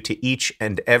 Thank you to each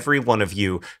and every one of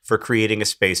you for creating a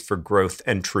space for growth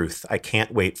and truth. I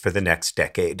can't wait for the next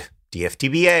decade.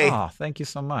 DFTBA. Oh, thank you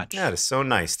so much. That is so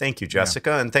nice. Thank you,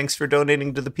 Jessica. And thanks for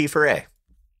donating to the P4A.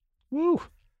 Woo.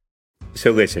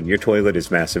 So listen, your toilet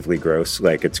is massively gross,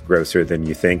 like it's grosser than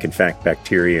you think. In fact,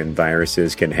 bacteria and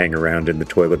viruses can hang around in the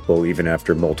toilet bowl even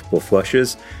after multiple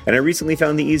flushes. And I recently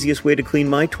found the easiest way to clean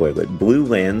my toilet, Blue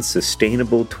Land's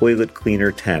sustainable toilet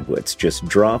cleaner tablets. Just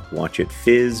drop, watch it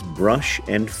fizz, brush,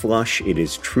 and flush. It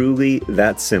is truly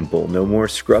that simple. No more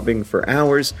scrubbing for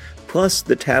hours. Plus,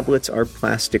 the tablets are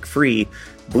plastic-free.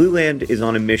 Blue Land is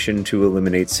on a mission to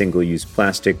eliminate single-use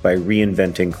plastic by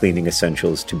reinventing cleaning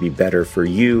essentials to be better for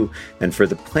you and for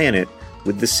the planet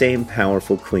with the same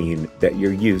powerful clean that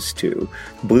you're used to.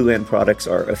 Blue Land products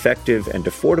are effective and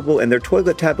affordable, and their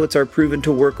toilet tablets are proven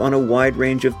to work on a wide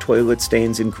range of toilet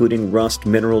stains, including rust,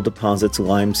 mineral deposits,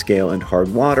 limescale, and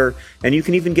hard water, and you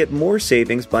can even get more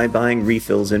savings by buying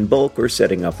refills in bulk or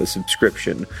setting up a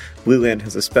subscription. Blue Land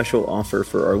has a special offer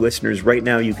for our listeners. Right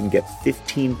now, you can get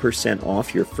 15%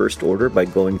 off your first order by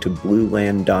going to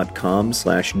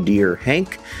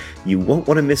blueland.com/dearhank. You won't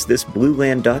want to miss this,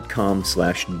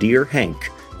 blueland.com/dearhank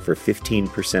for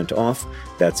 15% off.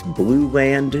 That's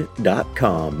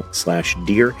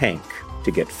blueland.com/dearhank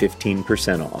to get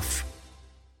 15% off.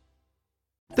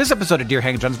 This episode of Dear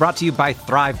Hank and John is brought to you by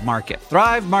Thrive Market.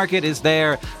 Thrive Market is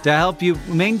there to help you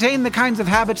maintain the kinds of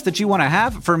habits that you want to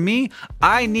have. For me,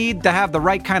 I need to have the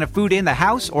right kind of food in the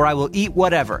house or I will eat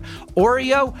whatever.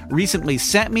 Oreo recently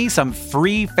sent me some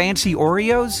free fancy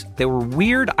Oreos. They were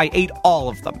weird. I ate all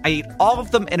of them. I ate all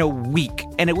of them in a week,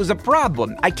 and it was a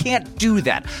problem. I can't do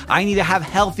that. I need to have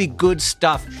healthy, good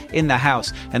stuff in the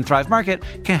house, and Thrive Market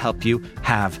can help you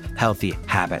have healthy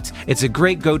habits. It's a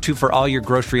great go-to for all your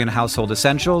grocery and household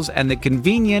essentials, and the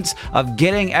convenience of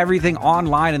getting everything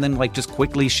online and then just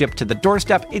quickly shipped to the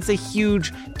doorstep. It's a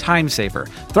huge time saver.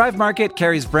 Thrive Market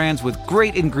carries brands with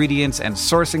great ingredients and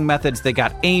sourcing methods. They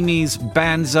got Amy's,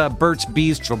 Banza, Burt's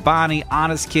Bees, Chobani,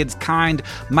 Honest Kids, Kind,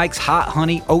 Mike's Hot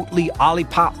Honey, Oatly,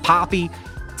 Olipop, Poppy,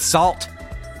 Salt.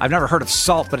 I've never heard of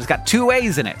Salt, but it's got 2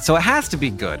 A's in it, so it has to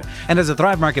be good. And as a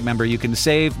Thrive Market member, you can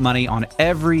save money on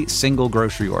every single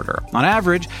grocery order. On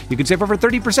average, you can save over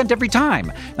 30% every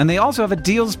time. And they also have a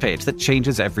deals page that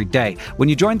changes every day. When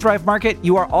you join Thrive Market,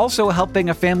 you are also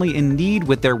helping a family in need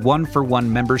with their 1-for-1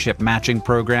 membership matching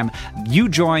program. You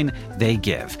join, they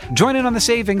give. Join in on the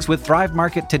savings with Thrive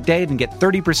Market today and get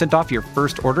 30% off your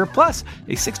first order, plus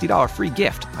a $60 free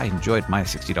gift. I enjoyed my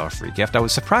 $60 free gift. I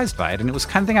was surprised by it, and it was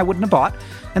the kind of thing I wouldn't have bought.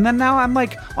 And then now I'm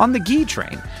on the ghee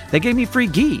train. They gave me free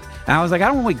ghee. And I was like, I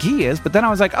don't know what ghee is. But then I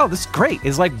was like, oh, this is great.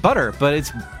 It's like butter, but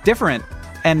it's different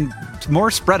and more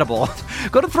spreadable.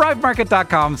 Go to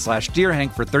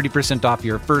thrivemarket.com/DearHank for 30% off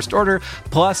your first order,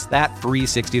 plus that free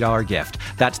 $60 gift.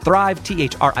 That's Thrive,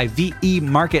 THRIVE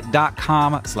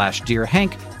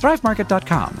market.com/DearHank,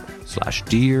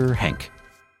 thrivemarket.com/DearHank.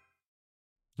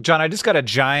 John, I just got a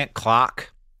giant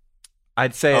clock.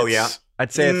 I'd say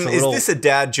I'd say it's a little... Is this a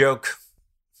dad joke?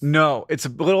 No, it's a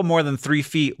little more than 3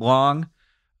 feet long.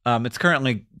 It's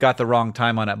currently got the wrong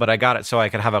time on it, but I got it so I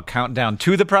could have a countdown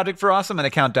to the Project for Awesome and a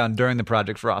countdown during the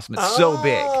Project for Awesome. It's so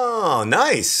big. Oh,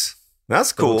 nice.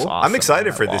 That's cool. Awesome. I'm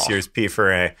excited for this year's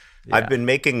P4A. Yeah. I've been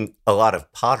making a lot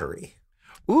of pottery.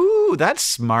 Ooh, that's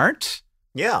smart.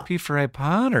 Yeah. P4A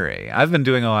pottery. I've been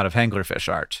doing a lot of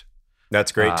anglerfish art.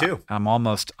 That's great too. I'm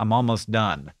almost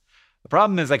done. The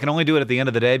problem is I can only do it at the end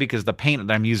of the day because the paint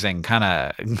that I'm using kind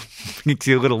of makes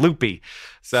you a little loopy.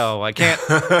 So I can't.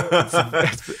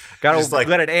 Got to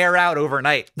let it air out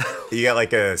overnight. You got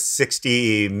like a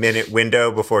 60-minute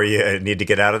window before you need to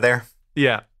get out of there?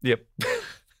 Yeah. Yep.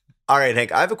 All right,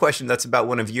 Hank, I have a question that's about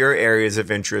one of your areas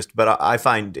of interest, but I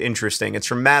find interesting. It's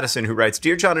from Madison, who writes,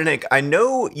 Dear John and Hank, I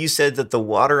know you said that the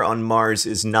water on Mars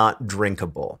is not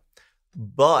drinkable,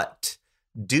 but...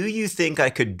 do you think I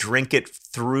could drink it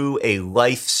through a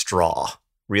life straw?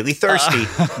 Really thirsty,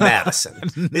 Madison.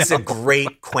 This is a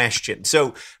great question.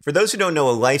 So for those who don't know,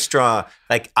 a life straw,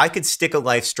 I could stick a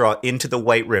life straw into the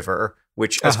White River,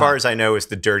 which as far as I know is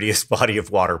the dirtiest body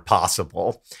of water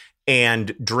possible,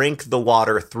 and drink the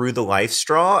water through the life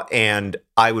straw, and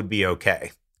I would be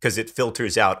okay because it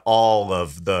filters out all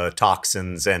of the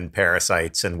toxins and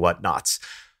parasites and whatnots.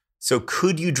 So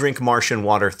could you drink Martian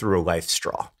water through a life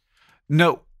straw?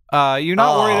 No, you're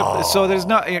not worried. So there's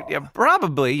not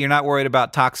probably you're not worried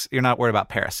about You're not worried about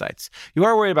parasites. You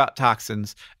are worried about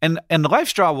toxins, and the life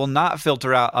straw will not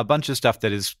filter out a bunch of stuff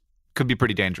that could be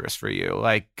pretty dangerous for you,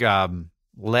 like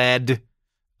lead.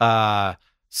 You can't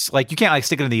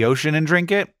stick it in the ocean and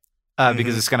drink it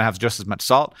because it's going to have just as much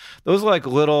salt. Those are like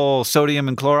little sodium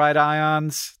and chloride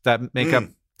ions that make up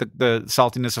the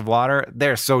saltiness of water.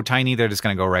 They're so tiny, they're just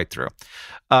going to go right through.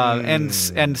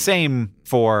 And same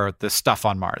for the stuff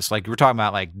on Mars. We're talking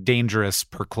about dangerous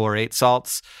perchlorate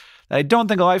salts that I don't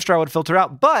think a life straw would filter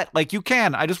out, but you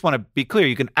can. I just want to be clear.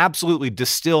 You can absolutely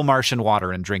distill Martian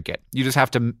water and drink it. You just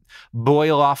have to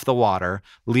boil off the water,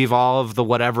 leave all of the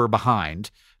whatever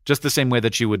behind, just the same way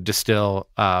that you would distill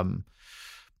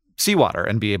seawater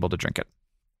and be able to drink it.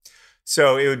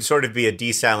 So it would sort of be a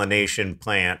desalination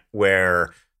plant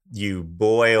where you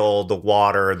boil the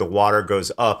water goes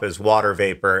up as water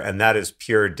vapor, and that is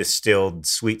pure distilled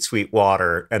sweet, sweet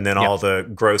water. And then all the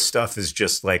gross stuff is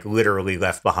just literally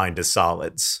left behind as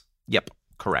solids. Yep,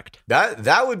 correct.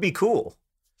 That would be cool.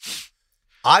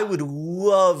 I would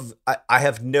love, I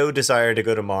have no desire to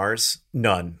go to Mars.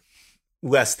 None.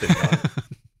 Less than none.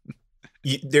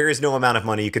 There is no amount of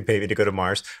money you could pay me to go to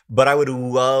Mars, but I would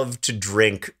love to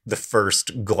drink the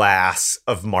first glass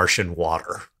of Martian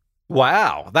water.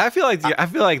 Wow, I feel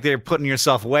like they're putting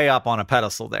yourself way up on a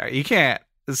pedestal there. You can't.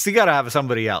 You got to have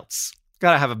somebody else.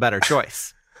 Got to have a better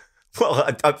choice. Well,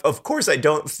 of course, I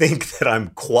don't think that I'm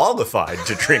qualified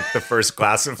to drink the first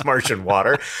glass of Martian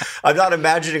water. I'm not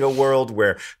imagining a world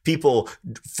where people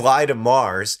fly to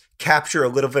Mars, capture a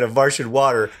little bit of Martian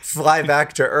water, fly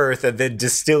back to Earth, and then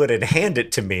distill it and hand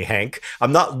it to me, Hank.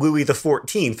 I'm not Louis the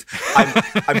 14th.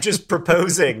 I'm just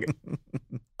proposing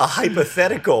a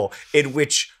hypothetical in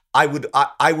which I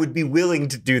would be willing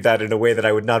to do that in a way that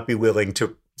I would not be willing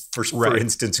to, for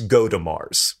instance, go to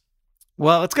Mars.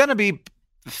 Well, it's going to be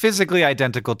physically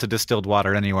identical to distilled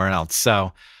water anywhere else.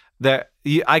 So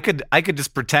I could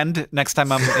just pretend next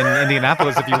time I'm in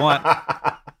Indianapolis if you want.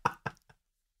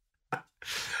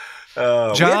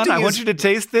 John, I want you to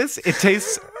taste this. It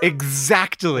tastes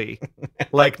exactly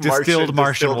like distilled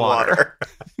Martian water.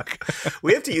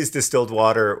 We have to use distilled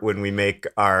water when we make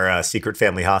our secret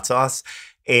family hot sauce,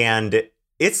 and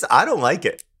I don't like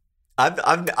it. I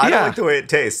don't like the way it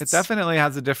tastes. It definitely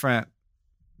has a different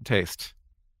taste.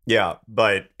 Yeah,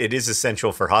 but it is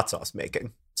essential for hot sauce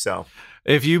making. So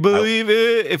if you believe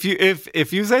it,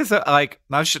 if you say so, like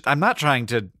I'm not trying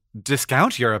to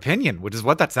discount your opinion, which is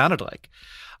what that sounded like.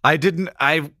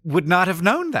 I would not have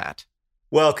known that.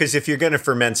 Well, because if you're going to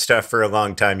ferment stuff for a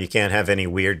long time, you can't have any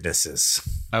weirdnesses.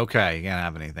 Okay, you can't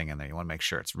have anything in there. You want to make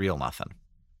sure it's real nothing.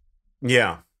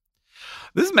 Yeah.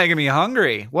 This is making me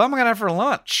hungry. What am I going to have for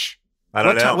lunch? I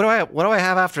don't know. What do I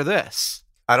have after this?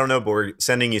 I don't know, but we're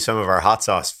sending you some of our hot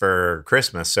sauce for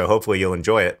Christmas, so hopefully you'll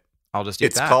enjoy it. I'll just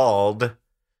eat that. It's called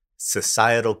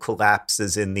Societal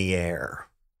Collapses in the Air.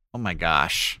 Oh my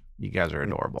gosh. You guys are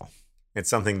adorable. It's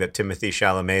something that Timothée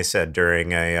Chalamet said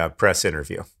during a press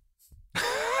interview.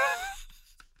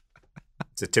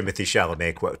 It's a Timothée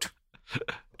Chalamet quote.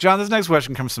 John, this next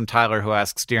question comes from Tyler, who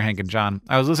asks, Dear Hank and John,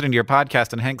 I was listening to your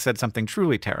podcast and Hank said something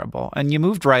truly terrible, and you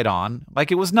moved right on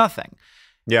like it was nothing.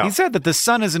 Yeah. He said that the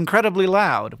sun is incredibly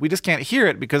loud. We just can't hear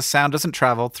it because sound doesn't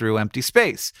travel through empty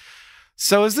space.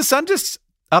 So is the sun just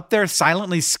up there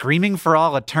silently screaming for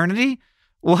all eternity?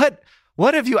 What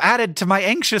have you added to my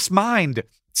anxious mind?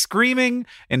 Screaming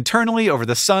internally over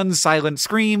the sun's silent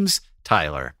screams.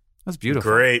 Tyler. That's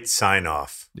beautiful. Great sign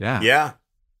off. Yeah. Yeah.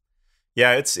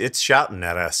 Yeah, it's shouting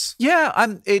at us.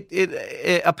 Yeah,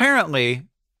 it apparently,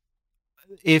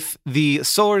 if the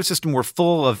solar system were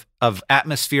full of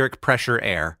atmospheric pressure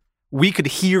air, we could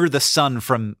hear the sun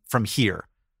from here,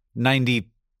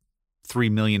 93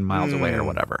 million miles away or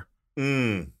whatever.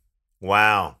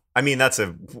 Wow. I mean, that's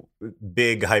a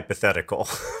big hypothetical.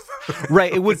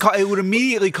 Right. It would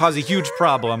immediately cause a huge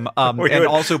problem, and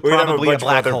also probably a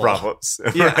black hole. Problems.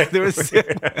 Yeah, right? there was.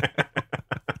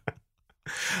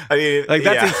 I mean, like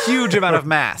that's a huge amount of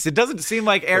mass. It doesn't seem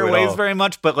like air weighs very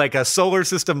much, but like a solar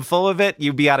system full of it,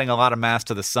 you'd be adding a lot of mass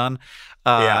to the sun.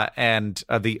 And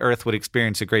the Earth would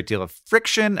experience a great deal of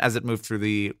friction as it moved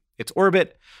through its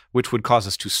orbit, which would cause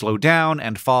us to slow down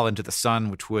and fall into the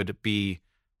sun, which would be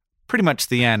pretty much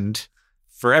the end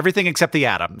for everything except the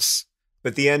atoms.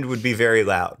 But the end would be very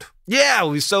loud. Yeah, it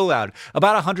would be so loud.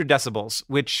 About 100 decibels,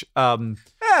 which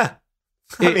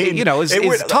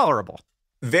is tolerable.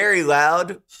 Very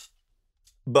loud,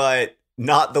 but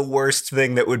not the worst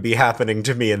thing that would be happening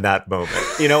to me in that moment.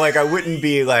 You know, like I wouldn't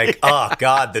be like, oh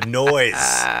God, the noise.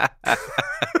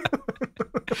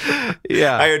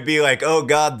 Yeah. I would be like, oh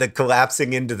God, the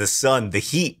collapsing into the sun, the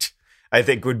heat, I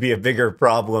think would be a bigger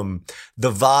problem.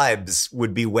 The vibes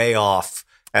would be way off.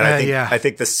 And I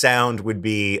think the sound would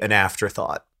be an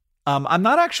afterthought. I'm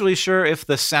not actually sure if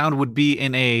the sound would be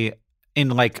in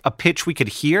like a pitch we could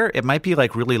hear. It might be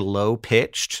like really low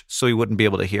pitched, so we wouldn't be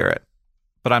able to hear it.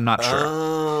 But I'm not sure.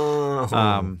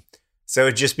 Oh. So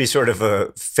it'd just be sort of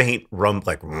a faint rump,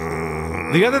 like.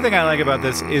 The other thing I like about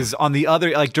this is on the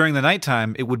other, like during the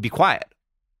nighttime, it would be quiet.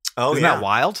 Oh, Isn't that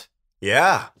wild?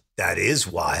 Yeah, that is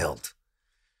wild.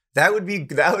 That would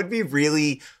be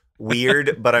really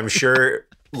weird, but I'm sure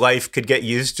life could get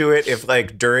used to it if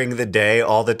like during the day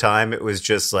all the time it was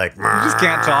just like you just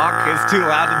can't talk. It's too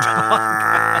loud to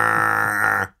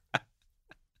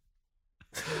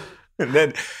talk. And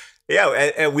then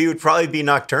and we would probably be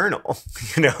nocturnal,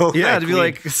 you know? Yeah, to be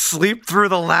like sleep through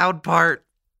the loud part.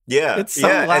 Yeah. It's so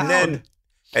loud.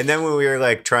 And then when we were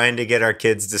like trying to get our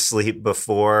kids to sleep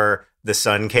before the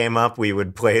sun came up, we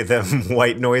would play them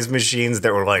white noise machines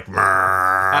that were like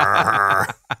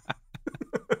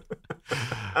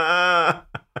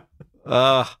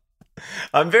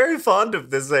I'm very fond of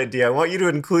this idea. I want you to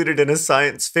include it in a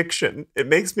science fiction. It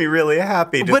makes me really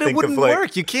happy to think of like... But it wouldn't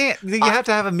work. You can't... You have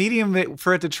to have a medium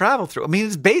for it to travel through. I mean,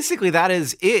 it's basically that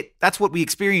is it. That's what we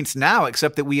experience now,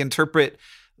 except that we interpret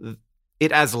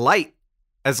it as light,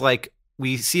 as like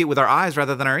we see it with our eyes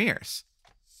rather than our ears.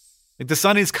 Like the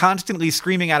sun is constantly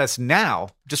screaming at us now,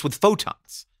 just with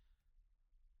photons.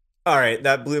 All right,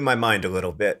 that blew my mind a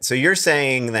little bit. So you're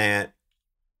saying that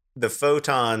the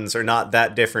photons are not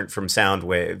that different from sound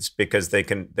waves because they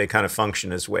kind of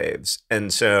function as waves.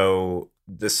 And so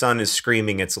the sun is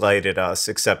screaming its light at us,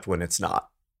 except when it's not.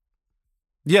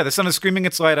 Yeah, the sun is screaming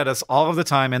its light at us all of the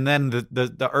time, and then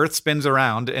the Earth spins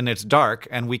around and it's dark,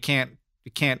 and we can't.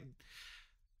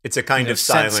 It's a kind of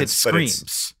silence, it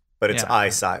screams. but it's eye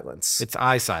silence. It's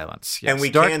eye silence. Yes. And we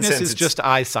darkness can sense is just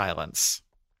eye silence.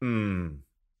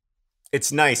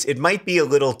 It's nice. It might be a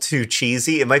little too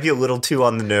cheesy. It might be a little too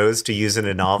on the nose to use in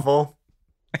a novel.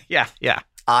 Yeah.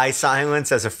 Eye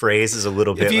silence as a phrase is a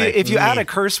little bit if you add a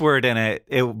curse word in it,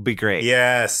 it would be great.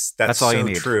 Yes, that's all so you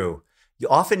need. True. You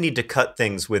often need to cut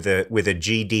things with a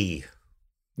GD.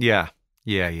 Yeah,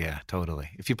 totally.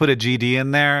 If you put a GD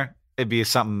in there, it'd be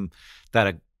something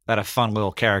that a fun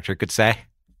little character could say.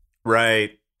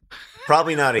 Right.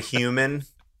 Probably not a human.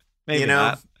 Maybe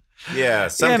not. Yeah.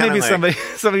 Maybe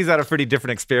somebody's had a pretty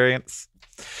different experience.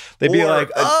 They'd be like,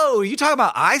 "Oh, you talking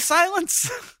about eye silence?"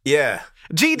 Yeah.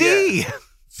 GD.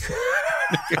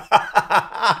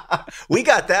 Yeah. We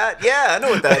got that. Yeah, I know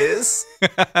what that is.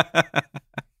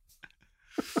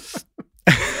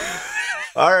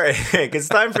 All right, it's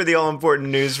time for the all-important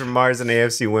news from Mars and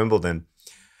AFC Wimbledon.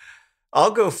 I'll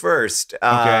go first.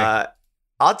 Okay.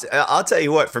 I'll tell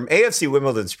you what, from AFC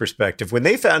Wimbledon's perspective, when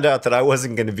they found out that I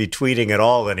wasn't going to be tweeting at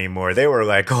all anymore, they were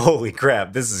like, holy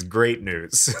crap, this is great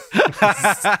news.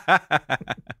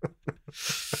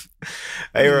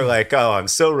 They were like, oh, I'm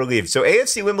so relieved. So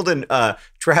AFC Wimbledon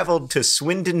traveled to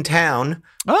Swindon Town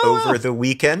over the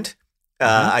weekend.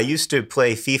 I used to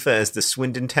play FIFA as the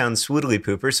Swindon Town Swoodly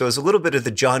Pooper, so it was a little bit of the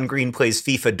John Green Plays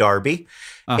FIFA derby.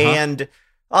 And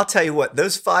I'll tell you what,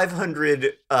 those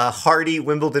 500 hardy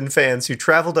Wimbledon fans who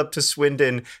traveled up to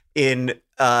Swindon in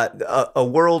a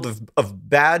world of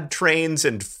bad trains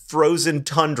and frozen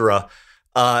tundra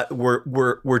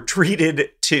were treated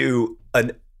to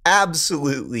an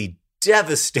absolutely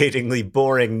devastatingly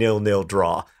boring 0-0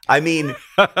 draw. I mean,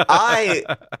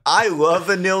 I love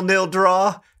a 0-0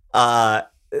 draw.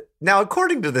 Now,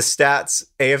 according to the stats,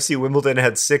 AFC Wimbledon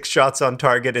had 6 shots on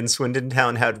target and Swindon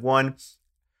Town had 1.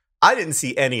 I didn't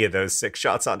see any of those 6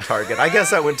 shots on target. I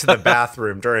guess I went to the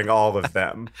bathroom during all of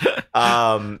them.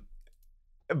 But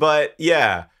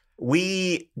yeah,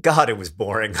 God, it was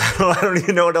boring. I don't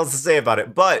even know what else to say about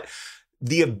it. But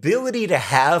the ability to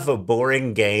have a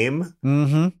boring game,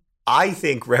 I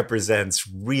think represents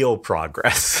real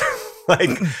progress.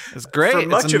 Like, it's great. For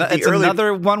much it's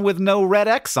another one with no red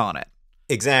X on it.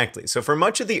 Exactly. So for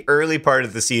much of the early part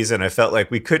of the season, I felt like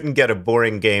we couldn't get a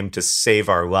boring game to save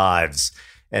our lives.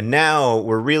 And now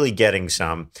we're really getting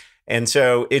some. And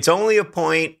so it's only a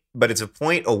point, but it's a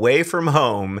point away from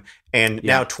home. And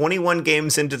now 21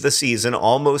 games into the season,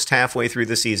 almost halfway through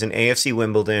the season, AFC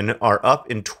Wimbledon are up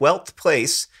in 12th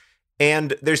place.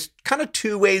 And there's kind of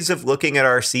 2 ways of looking at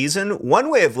our season. One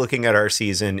way of looking at our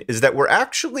season is that we're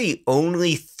actually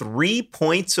only 3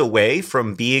 points away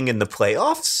from being in the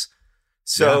playoffs.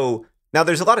 So now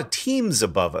there's a lot of teams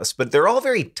above us, but they're all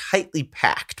very tightly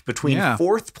packed. Between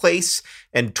 4th place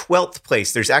and 12th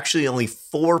place, there's actually only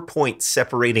 4 points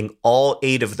separating all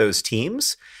 8 of those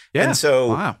teams. Yeah. And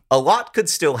so a lot could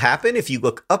still happen if you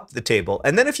look up the table.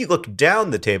 And then if you look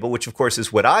down the table, which of course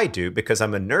is what I do because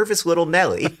I'm a nervous little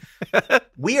Nelly,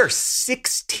 we are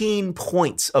 16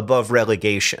 points above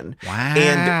relegation. Wow.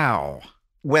 And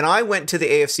when I went to the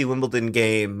AFC Wimbledon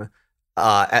game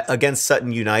against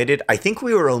Sutton United, I think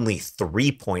we were only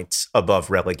 3 points above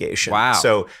relegation. Wow.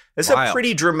 So it's a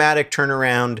pretty dramatic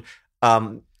turnaround.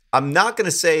 I'm not going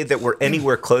to say that we're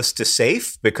anywhere close to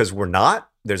safe because we're not.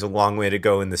 There's a long way to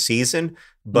go in the season.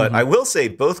 But I will say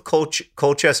both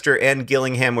Colchester and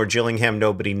Gillingham, or Gillingham,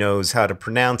 nobody knows how to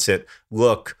pronounce it,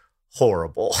 look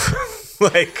horrible.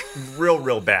 Like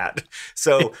real bad.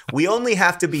 So we only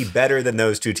have to be better than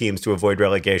those 2 teams to avoid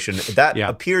relegation. That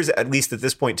appears, at least at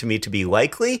this point, to me to be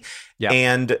likely. Yeah.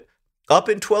 And up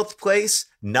in 12th place,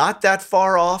 not that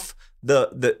far off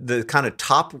the kind of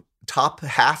top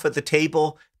half of the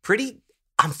table.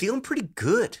 I'm feeling pretty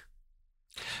good.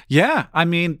 Yeah, I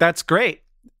mean, that's great.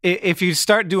 If you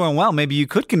start doing well, maybe you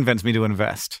could convince me to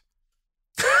invest.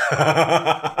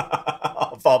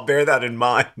 I'll bear that in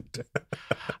mind.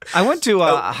 I went to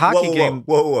a hockey game.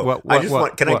 Whoa.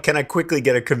 Can I quickly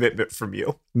get a commitment from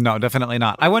you? No, definitely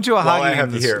not. I went to a hockey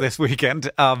game this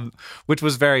weekend, which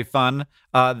was very fun.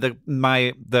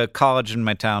 The college in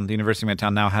my town, the university in my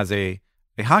town, now has a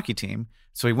hockey team.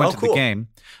 So we went to the game.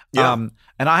 Yeah.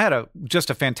 And I had just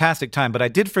a fantastic time, but I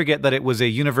did forget that it was a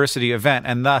university event.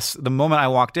 And thus, the moment I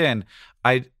walked in,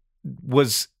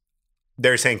 there's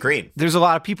Hank Green. There's a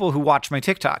lot of people who watch my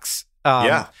TikToks.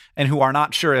 and who are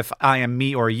not sure if I am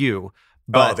me or you.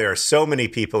 But there are so many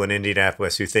people in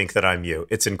Indianapolis who think that I'm you.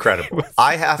 It's incredible.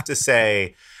 I have to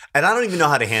say, and I don't even know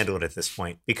how to handle it at this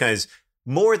point, because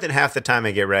more than half the time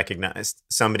I get recognized,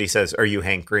 somebody says, "Are you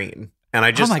Hank Green?" And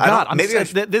I just, oh my God,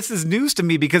 this is news to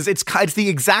me because it's the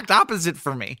exact opposite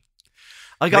for me.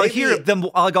 Like I'll hear them,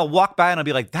 I'll walk by and I'll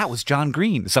be like, "That was John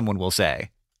Green," someone will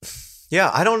say. Yeah,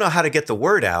 I don't know how to get the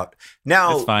word out.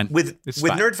 Now, it's fine. with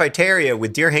Nerdfighteria,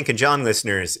 with Dear Hank and John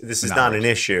listeners, this is not an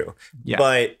issue. Yeah.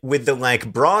 But with the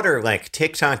broader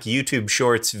TikTok, YouTube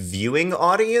Shorts viewing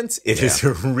audience, it is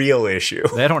a real issue.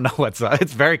 They don't know what's up.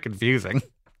 It's very confusing.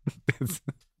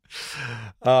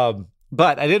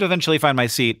 But I did eventually find my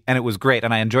seat, and it was great,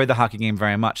 and I enjoyed the hockey game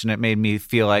very much, and it made me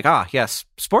feel like, yes,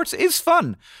 sports is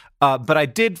fun. But I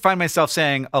did find myself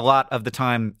saying a lot of the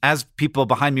time, as people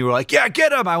behind me were like, "Yeah,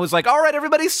 get him," I was like, "All right,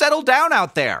 everybody settle down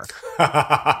out there.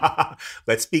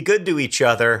 Let's be good to each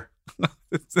other."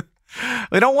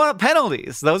 We don't want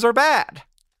penalties. Those are bad.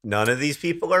 None of these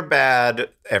people are bad.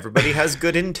 Everybody has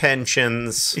good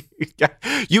intentions.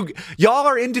 Y'all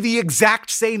are into the exact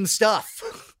same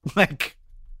stuff.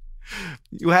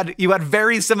 You had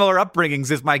very similar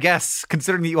upbringings, is my guess,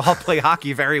 considering that you all play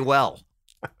hockey very well.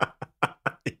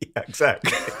 Yeah,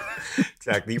 exactly.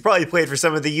 Exactly. You probably played for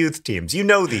some of the youth teams. You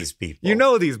know these people. You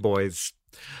know these boys.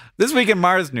 This week in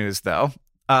Mars news, though,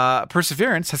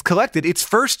 Perseverance has collected its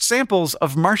first samples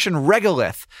of Martian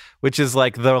regolith, which is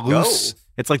like the loose.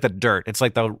 It's like the dirt. It's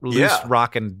like the loose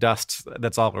rock and dust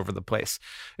that's all over the place.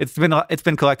 It's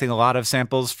been collecting a lot of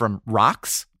samples from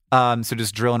rocks. So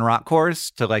just drilling rock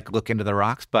cores to look into the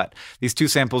rocks. But these two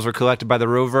samples were collected by the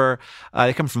rover.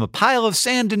 They come from a pile of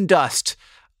sand and dust.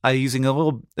 Using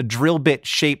a drill bit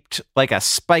shaped like a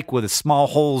spike with small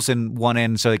holes in one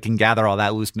end so it can gather all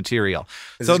that loose material.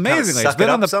 So amazingly, it's been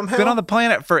on the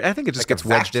planet for, I think it just gets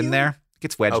wedged in there. It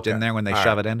gets wedged in there when they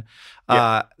shove it in.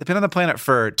 They've been on the planet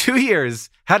for 2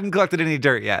 years, hadn't collected any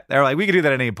dirt yet. They're like, we could do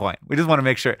that at any point. We just want to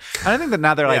make sure. And I think that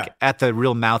now they're at the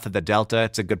real mouth of the delta.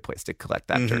 It's a good place to collect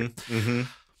that dirt. Mm-hmm.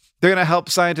 They're going to help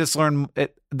scientists learn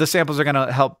the samples are going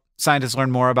to help scientists learn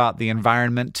more about the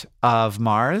environment of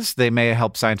Mars. They may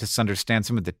help scientists understand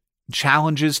some of the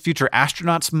challenges future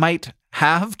astronauts might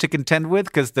have to contend with,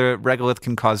 because the regolith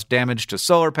can cause damage to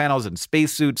solar panels and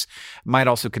spacesuits. It might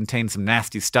also contain some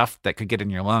nasty stuff that could get in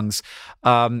your lungs.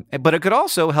 But it could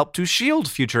also help to shield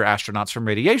future astronauts from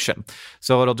radiation.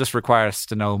 So it'll just require us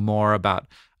to know more about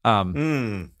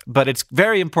but it's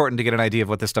very important to get an idea of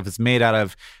what this stuff is made out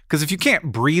of, because if you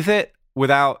can't breathe it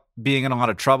without being in a lot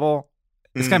of trouble,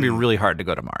 it's going to be really hard to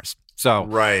go to Mars. So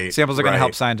samples are going to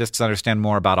help scientists understand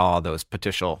more about all those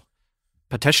potential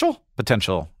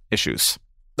issues.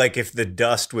 Like if the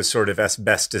dust was sort of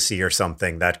asbestos-y or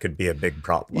something, that could be a big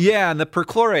problem. Yeah, and the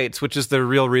perchlorates, which is the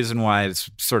real reason why it's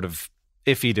sort of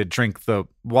iffy to drink the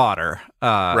water,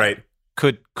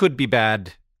 could be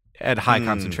bad at high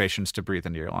concentrations to breathe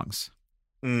into your lungs.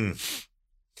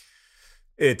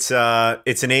 It's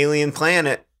an alien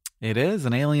planet. It is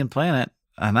an alien planet.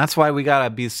 And that's why we got to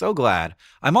be so glad.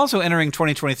 I'm also entering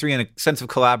 2023 in a sense of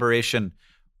collaboration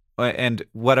and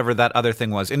whatever that other thing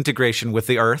was, integration with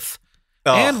the Earth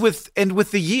and with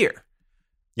the year.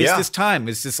 It's this time.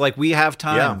 It's just like we have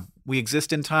time. Yeah. We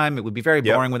exist in time. It would be very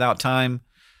boring without time.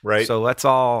 Right. So let's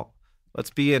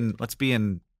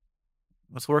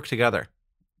work together.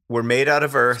 We're made out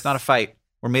of Earth. It's not a fight.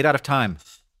 We're made out of time.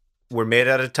 We're made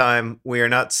out of time. We are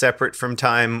not separate from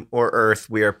time or Earth.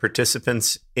 We are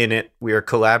participants in it. We are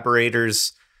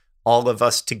collaborators, all of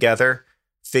us together,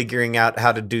 figuring out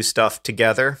how to do stuff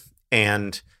together.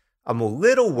 And I'm a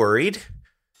little worried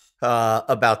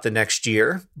about the next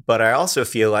year, but I also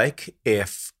feel like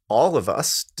if all of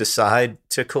us decide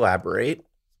to collaborate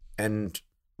and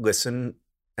listen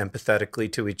empathetically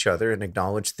to each other and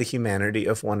acknowledge the humanity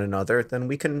of one another, then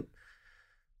we can...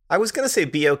 I was going to say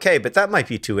be okay, but that might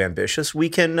be too ambitious. We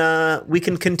can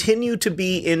continue to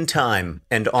be in time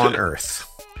and on Earth.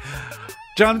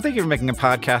 John, thank you for making a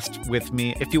podcast with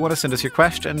me. If you want to send us your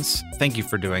questions, thank you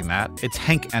for doing that. It's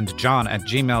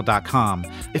hankandjohn@gmail.com.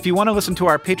 If you want to listen to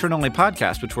our patron-only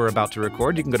podcast, which we're about to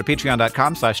record, you can go to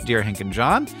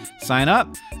patreon.com/dearhankandjohn, sign up,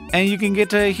 and you can get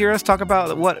to hear us talk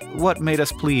about what made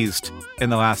us pleased in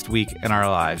the last week in our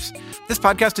lives. This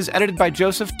podcast is edited by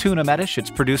Joseph Tuna Medish. It's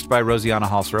produced by Rosianna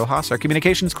Hals-Rojas. Our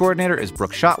communications coordinator is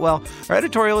Brooke Shotwell. Our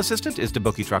editorial assistant is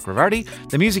Deboki Chakravarti.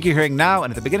 The music you're hearing now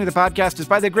and at the beginning of the podcast is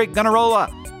by the great Gunnarolla.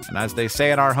 And as they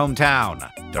say in our hometown,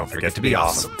 don't forget to be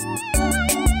awesome.